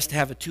like he has to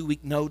have a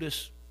 2-week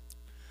notice,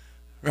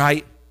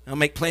 right? I'll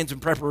make plans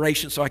and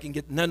preparations so I can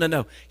get...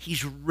 No.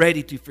 He's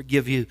ready to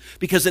forgive you.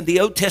 Because in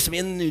the Old Testament,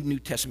 in the New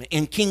Testament,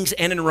 in Kings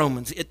and in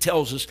Romans, it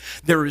tells us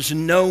there is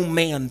no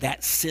man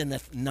that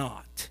sinneth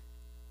not.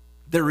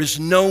 There is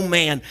no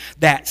man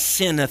that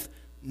sinneth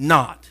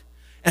not.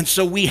 And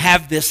so we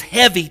have this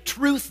heavy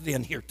truth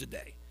then here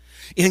today.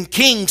 In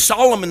Kings,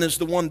 Solomon is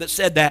the one that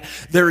said that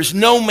there is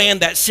no man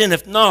that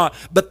sinneth not.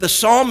 But the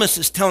psalmist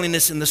is telling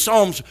us in the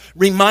Psalms,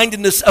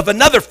 reminding us of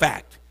another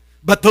fact.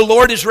 But the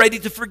Lord is ready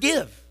to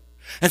forgive.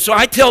 And so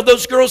I tell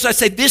those girls, I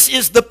say, this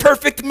is the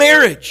perfect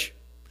marriage.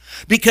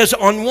 Because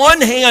on one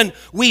hand,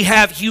 we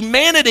have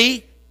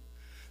humanity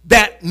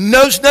that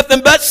knows nothing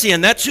but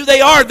sin. That's who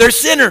they are. They're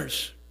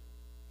sinners.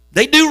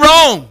 They do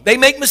wrong. They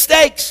make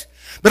mistakes.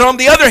 But on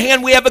the other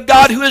hand, we have a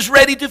God who is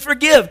ready to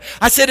forgive.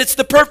 I said it's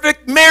the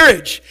perfect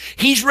marriage.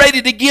 He's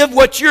ready to give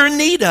what you're in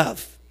need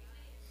of.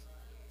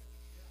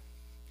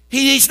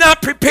 He's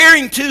not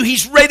preparing to.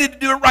 He's ready to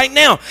do it right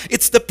now.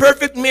 It's the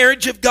perfect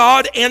marriage of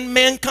God and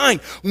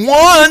mankind.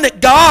 One,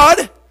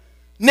 God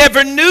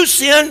never knew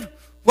sin,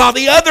 while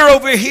the other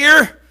over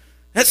here,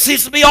 that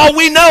seems to be all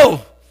we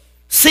know,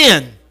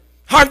 sin.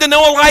 Hard to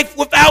know a life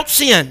without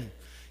sin.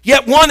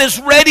 Yet one is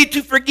ready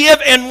to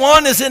forgive, and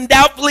one is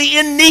undoubtedly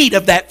in need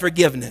of that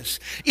forgiveness.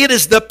 It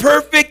is the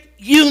perfect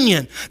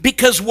union,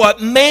 because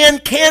what man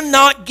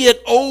cannot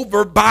get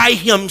over by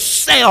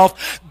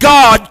himself,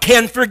 God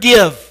can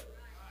forgive.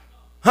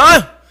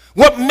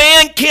 What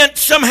man can't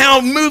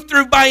somehow move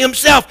through by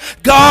himself,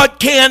 God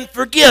can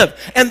forgive.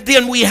 And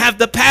then we have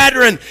the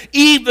pattern.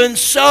 Even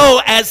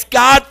so, as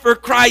God for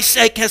Christ's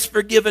sake has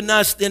forgiven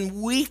us, then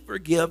we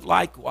forgive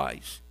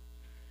likewise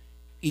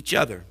each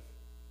other.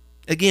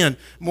 Again,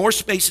 more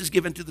space is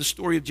given to the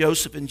story of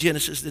Joseph in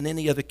Genesis than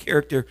any other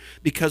character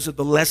because of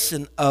the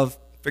lesson of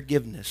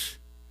forgiveness.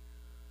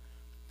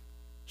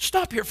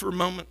 Stop here for a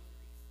moment.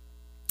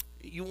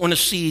 You want to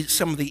see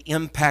some of the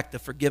impact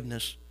of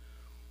forgiveness.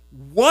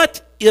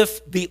 What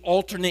if the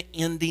alternate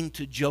ending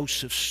to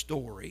Joseph's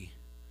story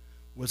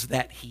was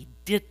that he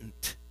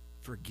didn't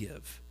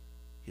forgive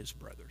his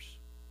brothers?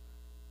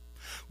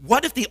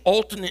 What if the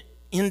alternate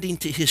ending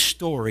to his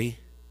story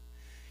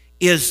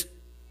is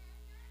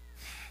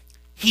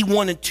he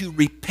wanted to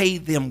repay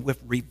them with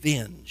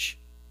revenge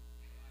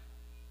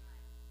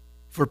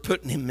for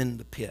putting him in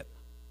the pit,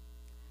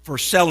 for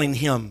selling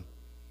him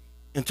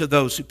into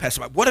those who passed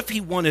by? What if he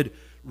wanted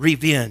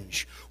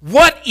revenge?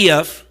 What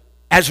if,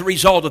 as a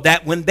result of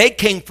that, when they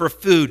came for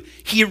food,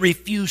 he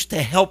refused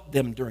to help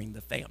them during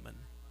the famine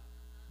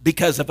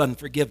because of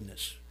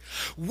unforgiveness?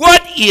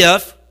 What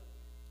if,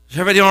 is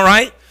everybody all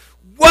right?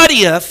 What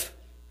if,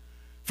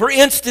 for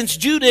instance,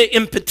 Judah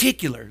in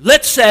particular,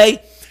 let's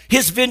say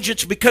his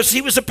vengeance, because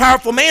he was a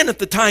powerful man at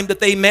the time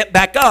that they met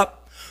back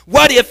up,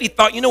 what if he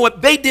thought, you know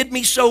what, they did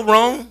me so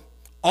wrong,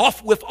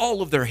 off with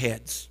all of their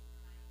heads.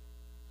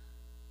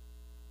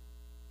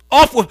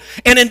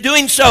 And in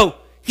doing so,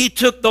 he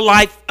took the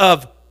life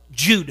of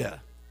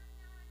Judah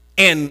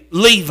and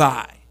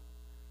Levi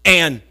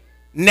and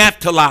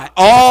Naphtali,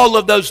 all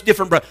of those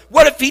different brothers.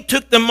 What if he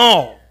took them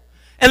all?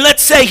 And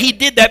let's say he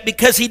did that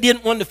because he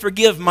didn't want to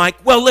forgive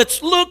Mike. Well,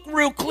 let's look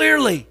real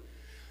clearly.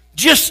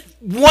 Just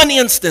one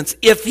instance.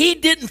 If he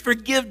didn't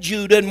forgive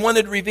Judah and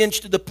wanted revenge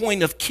to the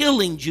point of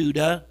killing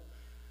Judah,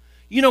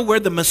 you know where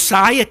the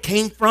Messiah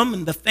came from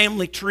in the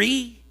family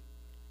tree?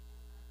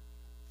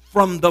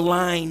 From the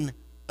line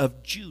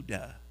of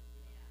Judah.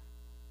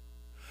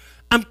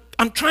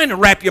 I'm trying to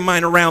wrap your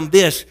mind around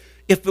this.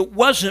 If it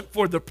wasn't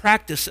for the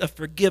practice of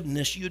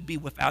forgiveness, you'd be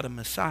without a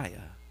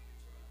Messiah.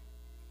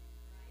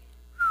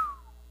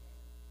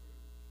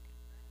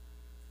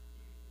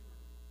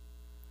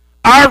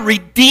 Our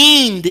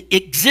redeemed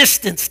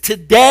existence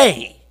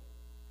today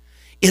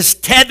is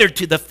tethered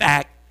to the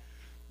fact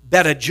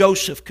that a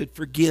Joseph could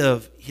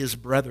forgive his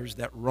brothers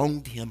that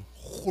wronged him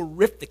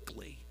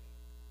horrifically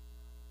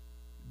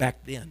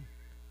back then.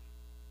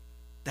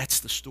 That's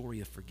the story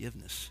of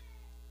forgiveness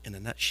in a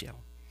nutshell.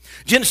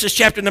 Genesis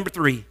chapter number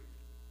 3.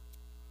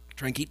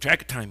 Try and keep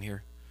track of time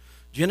here.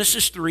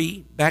 Genesis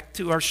 3, back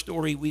to our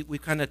story. We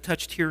kind of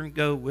touched here and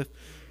go with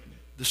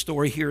the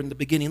story here in the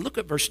beginning. Look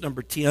at verse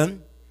number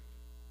 10.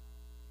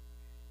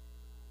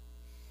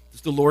 This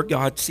is the Lord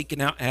God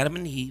seeking out Adam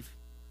and Eve.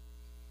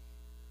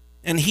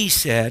 And he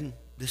said,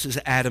 this is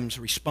Adam's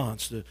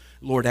response. The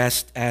Lord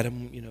asked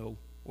Adam,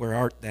 where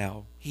art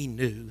thou? He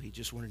knew. He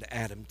just wanted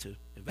Adam to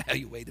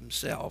evaluate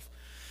himself.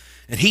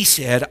 And he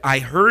said, I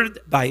heard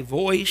thy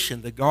voice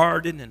in the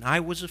garden, and I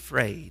was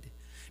afraid,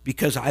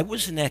 because I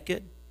was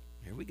naked.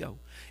 Here we go.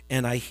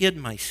 And I hid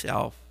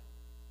myself.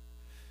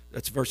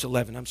 That's verse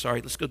 11. I'm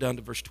sorry. Let's go down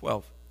to verse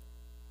 12.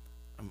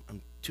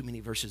 I'm too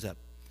many verses up.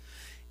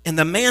 And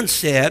the man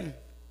said,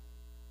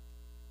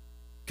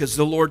 because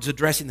the Lord's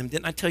addressing them,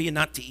 didn't I tell you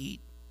not to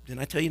eat?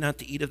 Didn't I tell you not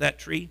to eat of that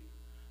tree?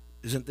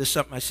 Isn't this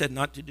something I said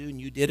not to do and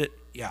you did it?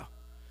 Yeah.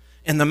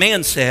 And the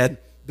man said,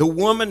 the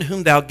woman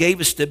whom thou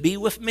gavest to be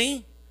with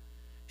me,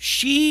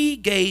 she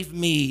gave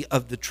me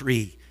of the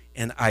tree,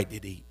 and I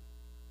did eat.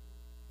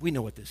 We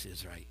know what this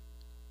is, right?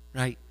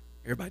 Right?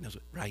 Everybody knows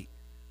it, right?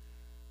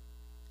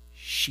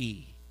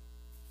 She.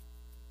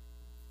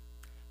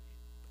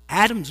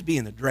 Adam's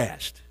being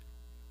addressed.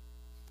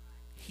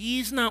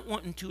 He's not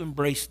wanting to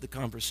embrace the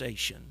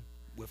conversation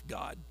with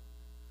God.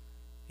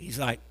 He's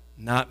like,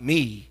 not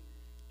me,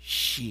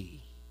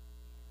 she.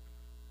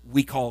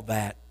 We call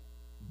that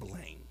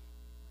blame.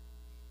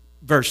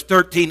 Verse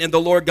 13, and the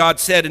Lord God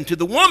said unto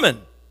the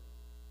woman,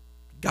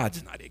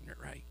 God's not ignorant,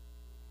 right?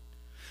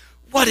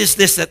 What is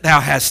this that thou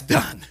hast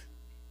done?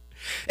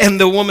 And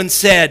the woman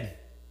said,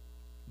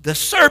 the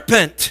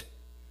serpent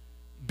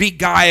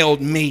beguiled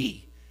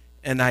me,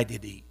 and I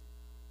did eat.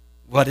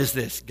 What is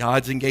this?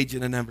 God's engaged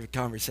in a number of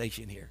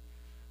conversation here.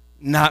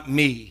 Not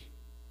me.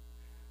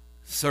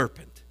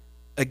 Serpent.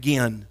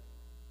 Again,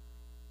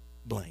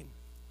 blame.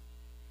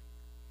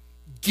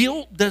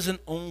 Guilt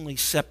doesn't only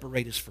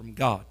separate us from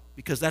God,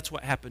 because that's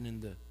what happened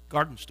in the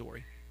garden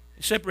story.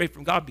 It separates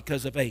from God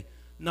because of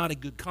not a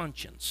good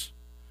conscience.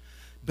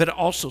 But it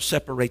also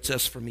separates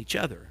us from each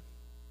other.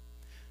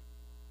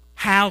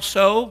 How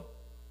so?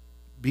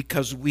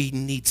 Because we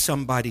need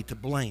somebody to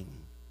blame.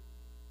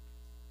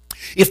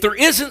 If there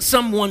isn't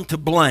someone to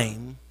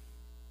blame,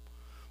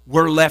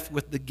 we're left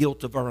with the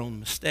guilt of our own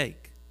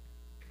mistake.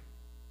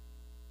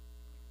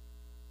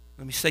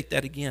 Let me say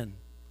that again.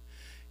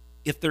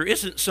 If there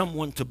isn't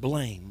someone to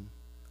blame,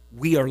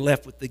 we are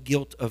left with the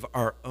guilt of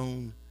our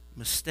own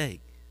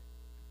mistake.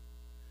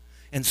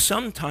 And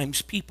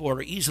sometimes people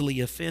are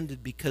easily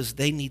offended because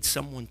they need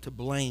someone to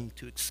blame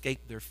to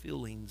escape their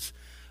feelings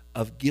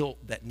of guilt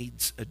that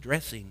needs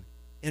addressing.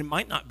 And it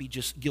might not be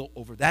just guilt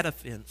over that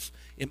offense.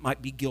 It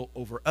might be guilt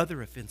over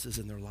other offenses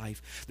in their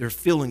life. They're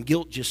feeling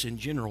guilt just in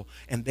general,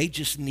 and they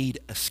just need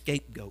a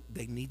scapegoat.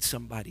 They need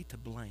somebody to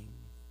blame.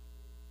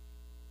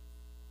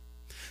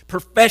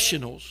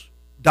 Professionals,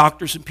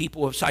 doctors and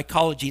people of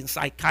psychology and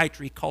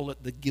psychiatry call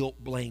it the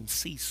guilt-blame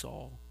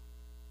seesaw.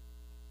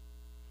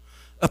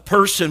 A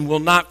person will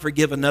not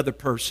forgive another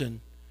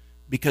person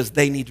because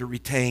they need to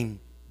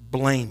retain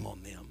blame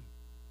on them.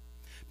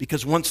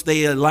 Because once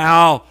they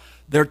allow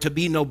there to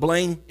be no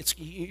blame,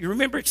 you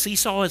remember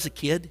seesaw as a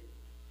kid?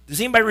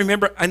 Does anybody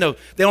remember? I know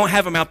they don't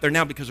have them out there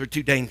now because they're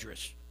too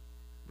dangerous,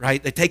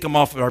 right? They take them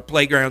off of our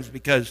playgrounds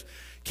because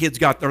kids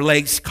got their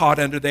legs caught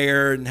under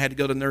there and had to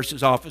go to the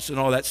nurse's office and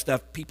all that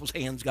stuff. People's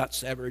hands got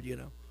severed,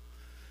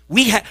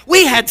 We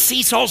had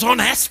seesaws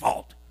on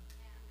asphalt.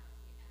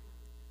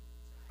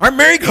 Our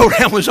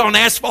merry-go-round was on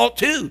asphalt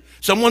too.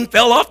 Someone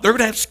fell off, they're going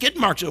to have skid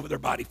marks over their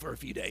body for a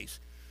few days.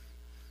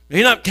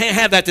 Can't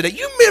have that today.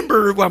 You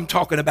remember what I'm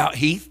talking about,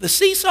 Heath, the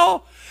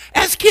seesaw?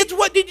 As kids,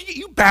 what did you do?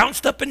 You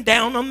bounced up and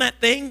down on that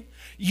thing.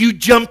 You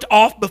jumped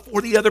off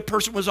before the other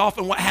person was off,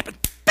 and what happened?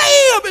 Bam!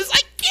 It's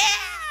like,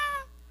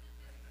 yeah!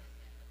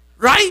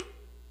 Right?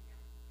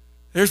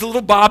 There's a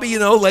little Bobby,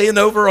 laying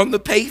over on the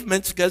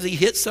pavements because he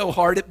hit so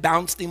hard it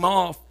bounced him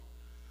off.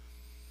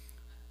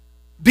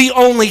 The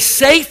only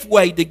safe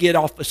way to get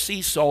off a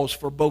seesaw is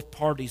for both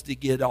parties to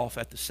get off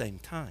at the same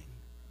time.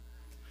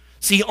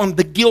 See, on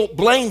the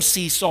guilt-blame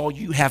seesaw,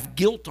 you have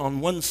guilt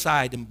on one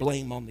side and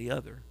blame on the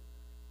other.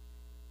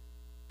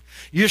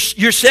 You're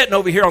sitting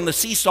over here on the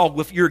seesaw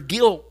with your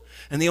guilt,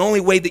 and the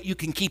only way that you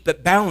can keep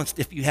it balanced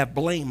if you have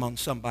blame on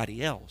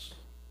somebody else.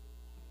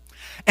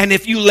 And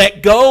if you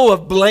let go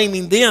of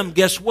blaming them,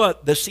 guess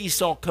what? The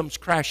seesaw comes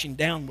crashing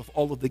down with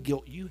all of the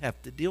guilt you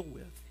have to deal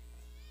with.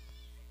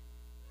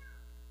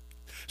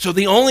 So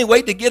the only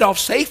way to get off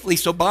safely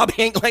so Bobby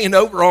ain't laying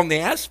over on the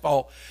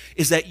asphalt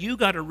is that you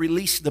got to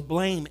release the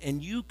blame,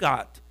 and you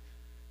got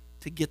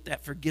to get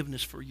that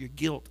forgiveness for your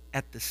guilt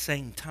at the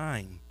same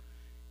time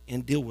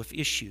and deal with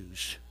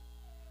issues.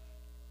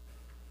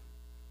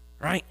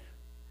 Right?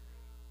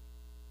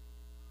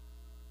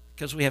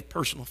 Because we have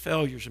personal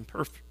failures and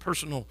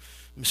personal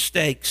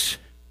mistakes.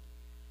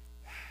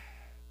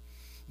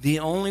 The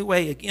only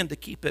way, again, to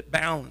keep it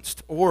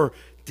balanced or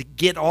to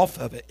get off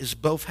of it is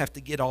both have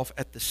to get off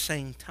at the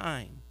same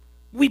time.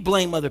 We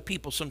blame other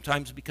people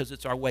sometimes because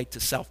it's our way to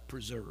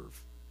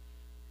self-preserve.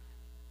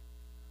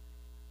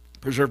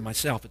 Preserve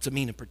myself. It's a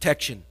mean of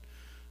protection,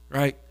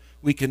 right?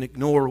 We can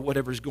ignore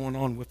whatever's going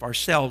on with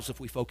ourselves if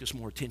we focus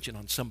more attention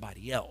on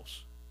somebody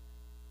else.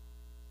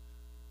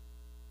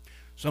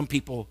 Some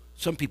people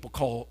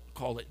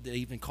call it, they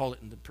even call it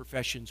in the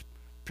professions,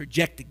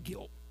 projected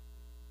guilt.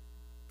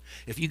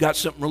 If you got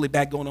something really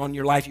bad going on in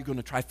your life, you're going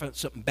to try to find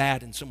something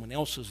bad in someone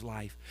else's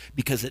life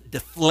because it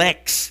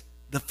deflects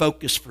the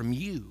focus from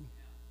you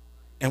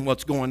and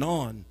what's going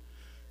on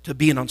to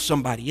being on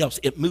somebody else.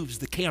 It moves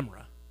the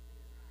camera.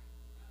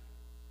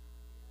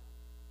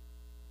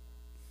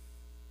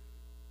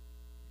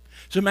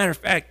 As a matter of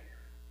fact,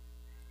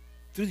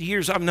 through the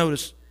years I've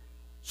noticed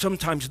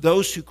sometimes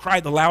those who cry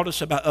the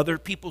loudest about other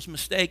people's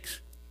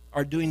mistakes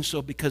are doing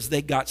so because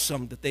they got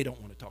some that they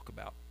don't want to talk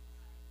about.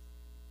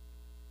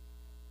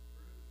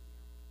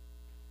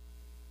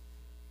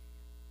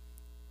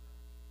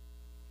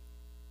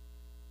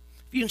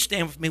 If you can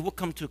stand with me, we'll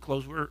come to a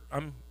close. We're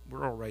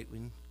all right. We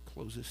can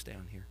close this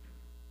down here.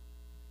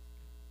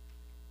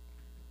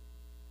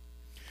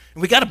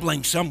 And we got to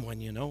blame someone,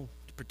 to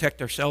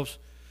protect ourselves.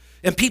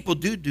 And people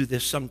do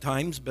this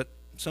sometimes, but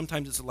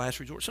sometimes it's the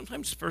last resort.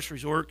 Sometimes it's the first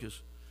resort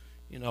because,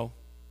 a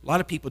lot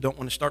of people don't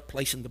want to start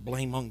placing the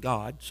blame on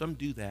God. Some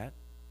do that.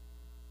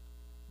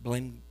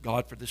 Blame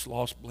God for this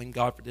loss, blame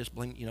God for this,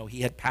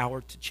 he had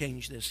power to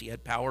change this. He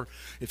had power,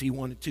 if he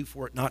wanted to,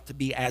 for it not to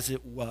be as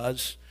it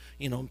was.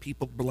 And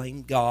people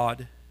blame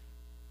God.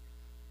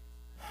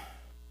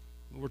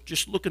 We're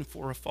just looking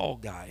for a fall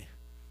guy.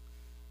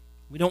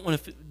 We don't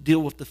want to deal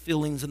with the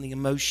feelings and the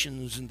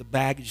emotions and the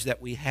baggage that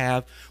we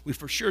have. We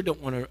for sure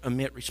don't want to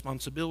omit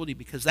responsibility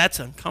because that's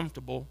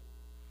uncomfortable.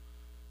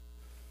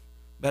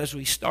 But as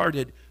we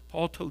started,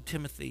 Paul told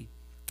Timothy,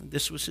 and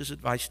this was his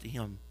advice to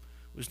him,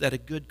 was that a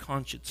good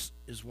conscience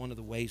is one of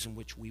the ways in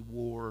which we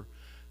war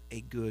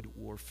a good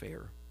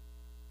warfare.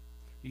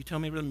 You tell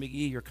me, Brother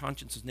McGee, your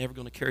conscience is never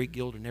going to carry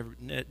guilt or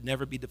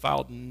never be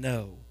defiled?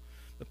 No.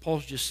 But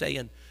Paul's just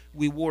saying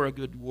we war a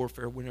good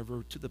warfare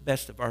whenever, to the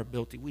best of our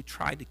ability, we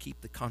try to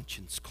keep the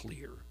conscience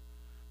clear.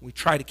 We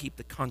try to keep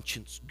the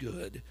conscience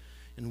good.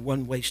 And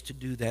one way to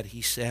do that,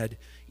 he said,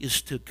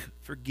 is to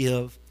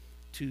forgive,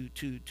 to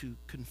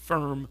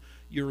confirm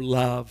your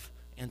love,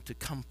 and to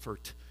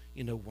comfort,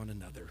 one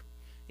another.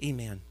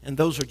 Amen. And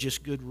those are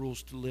just good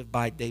rules to live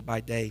by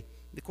day.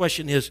 The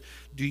question is,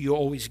 do you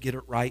always get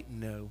it right?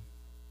 No.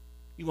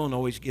 You won't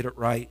always get it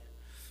right.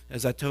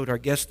 As I told our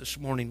guest this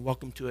morning,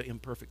 welcome to an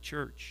imperfect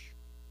church.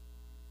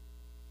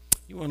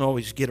 You won't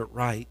always get it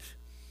right,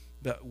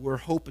 but we're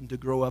hoping to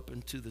grow up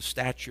into the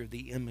stature,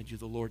 the image of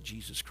the Lord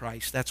Jesus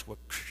Christ.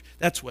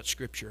 That's what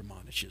Scripture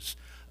admonishes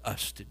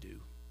us to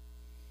do.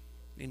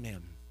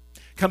 Amen.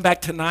 Come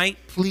back tonight,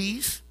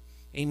 please.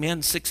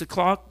 Amen. 6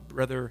 o'clock,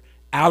 Brother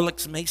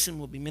Alex Mason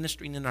will be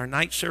ministering in our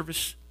night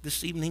service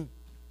this evening.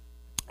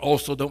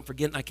 Also, don't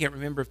forget, and I can't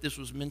remember if this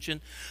was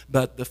mentioned,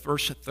 but the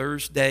first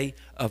Thursday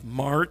of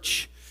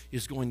March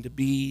is going to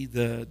be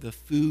the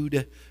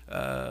food,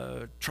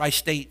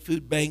 Tri-State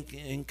Food Bank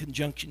in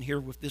conjunction here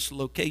with this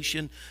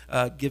location,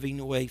 giving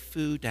away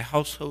food to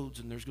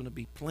households, and there's going to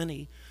be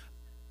plenty.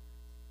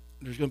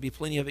 There's going to be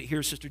plenty of it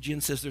here. Sister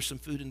Jen says there's some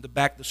food in the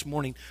back this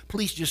morning.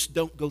 Please just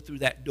don't go through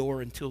that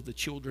door until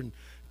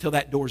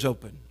that door's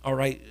open, all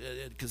right?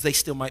 Because they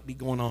still might be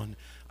going on.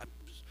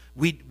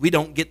 We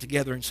don't get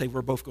together and say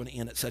we're both going to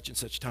end at such and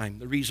such time.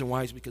 The reason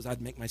why is because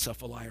I'd make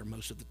myself a liar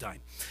most of the time.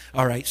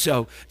 All right,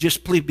 so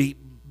just please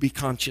be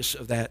conscious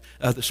of that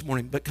this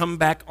morning. But come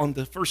back on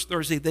the first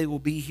Thursday. They will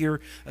be here.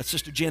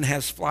 Sister Jen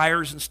has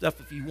flyers and stuff.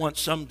 If you want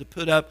some to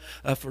put up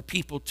for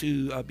people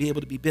to be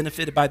able to be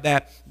benefited by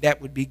that,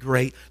 that would be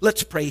great.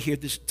 Let's pray here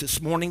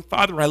this morning.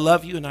 Father, I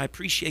love you and I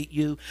appreciate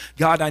you.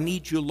 God, I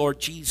need you, Lord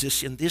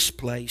Jesus, in this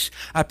place.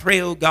 I pray,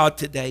 oh God,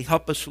 today,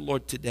 help us,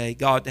 Lord, today,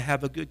 God, to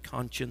have a good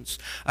conscience.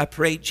 I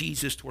pray,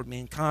 Jesus, toward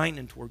mankind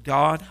and toward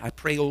God. I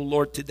pray, oh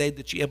Lord, today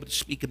that you're able to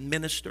speak and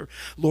minister,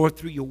 Lord,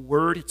 through your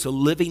word. It's a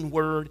living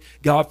word,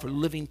 God, for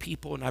living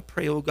people. And I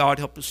pray, oh God,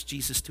 help us,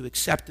 Jesus, to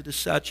accept it as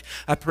such.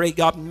 I pray,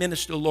 God,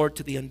 minister, Lord,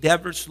 to the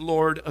endeavors,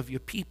 Lord, of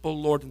your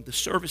people, Lord, in the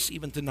service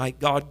even tonight.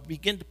 God,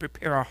 begin to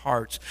prepare our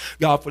hearts,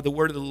 God, for the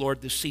word of the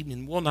Lord this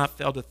evening. We'll not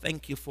fail to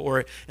thank you for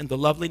it. In the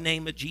lovely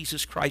name of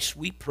Jesus Christ,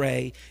 we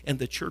pray. And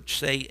the church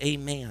say,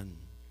 amen.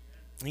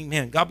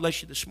 Amen. God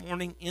bless you this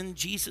morning in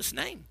Jesus'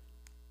 name.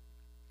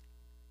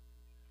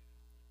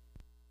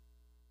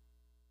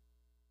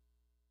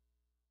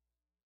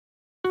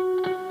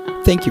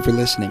 Thank you for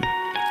listening.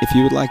 If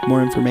you would like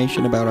more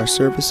information about our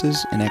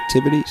services and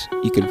activities,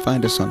 you can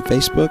find us on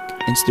Facebook,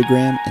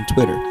 Instagram, and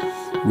Twitter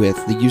with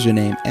the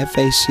username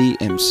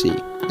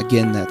FACMC.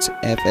 Again, that's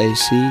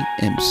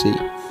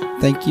FACMC.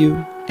 Thank you,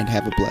 and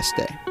have a blessed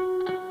day.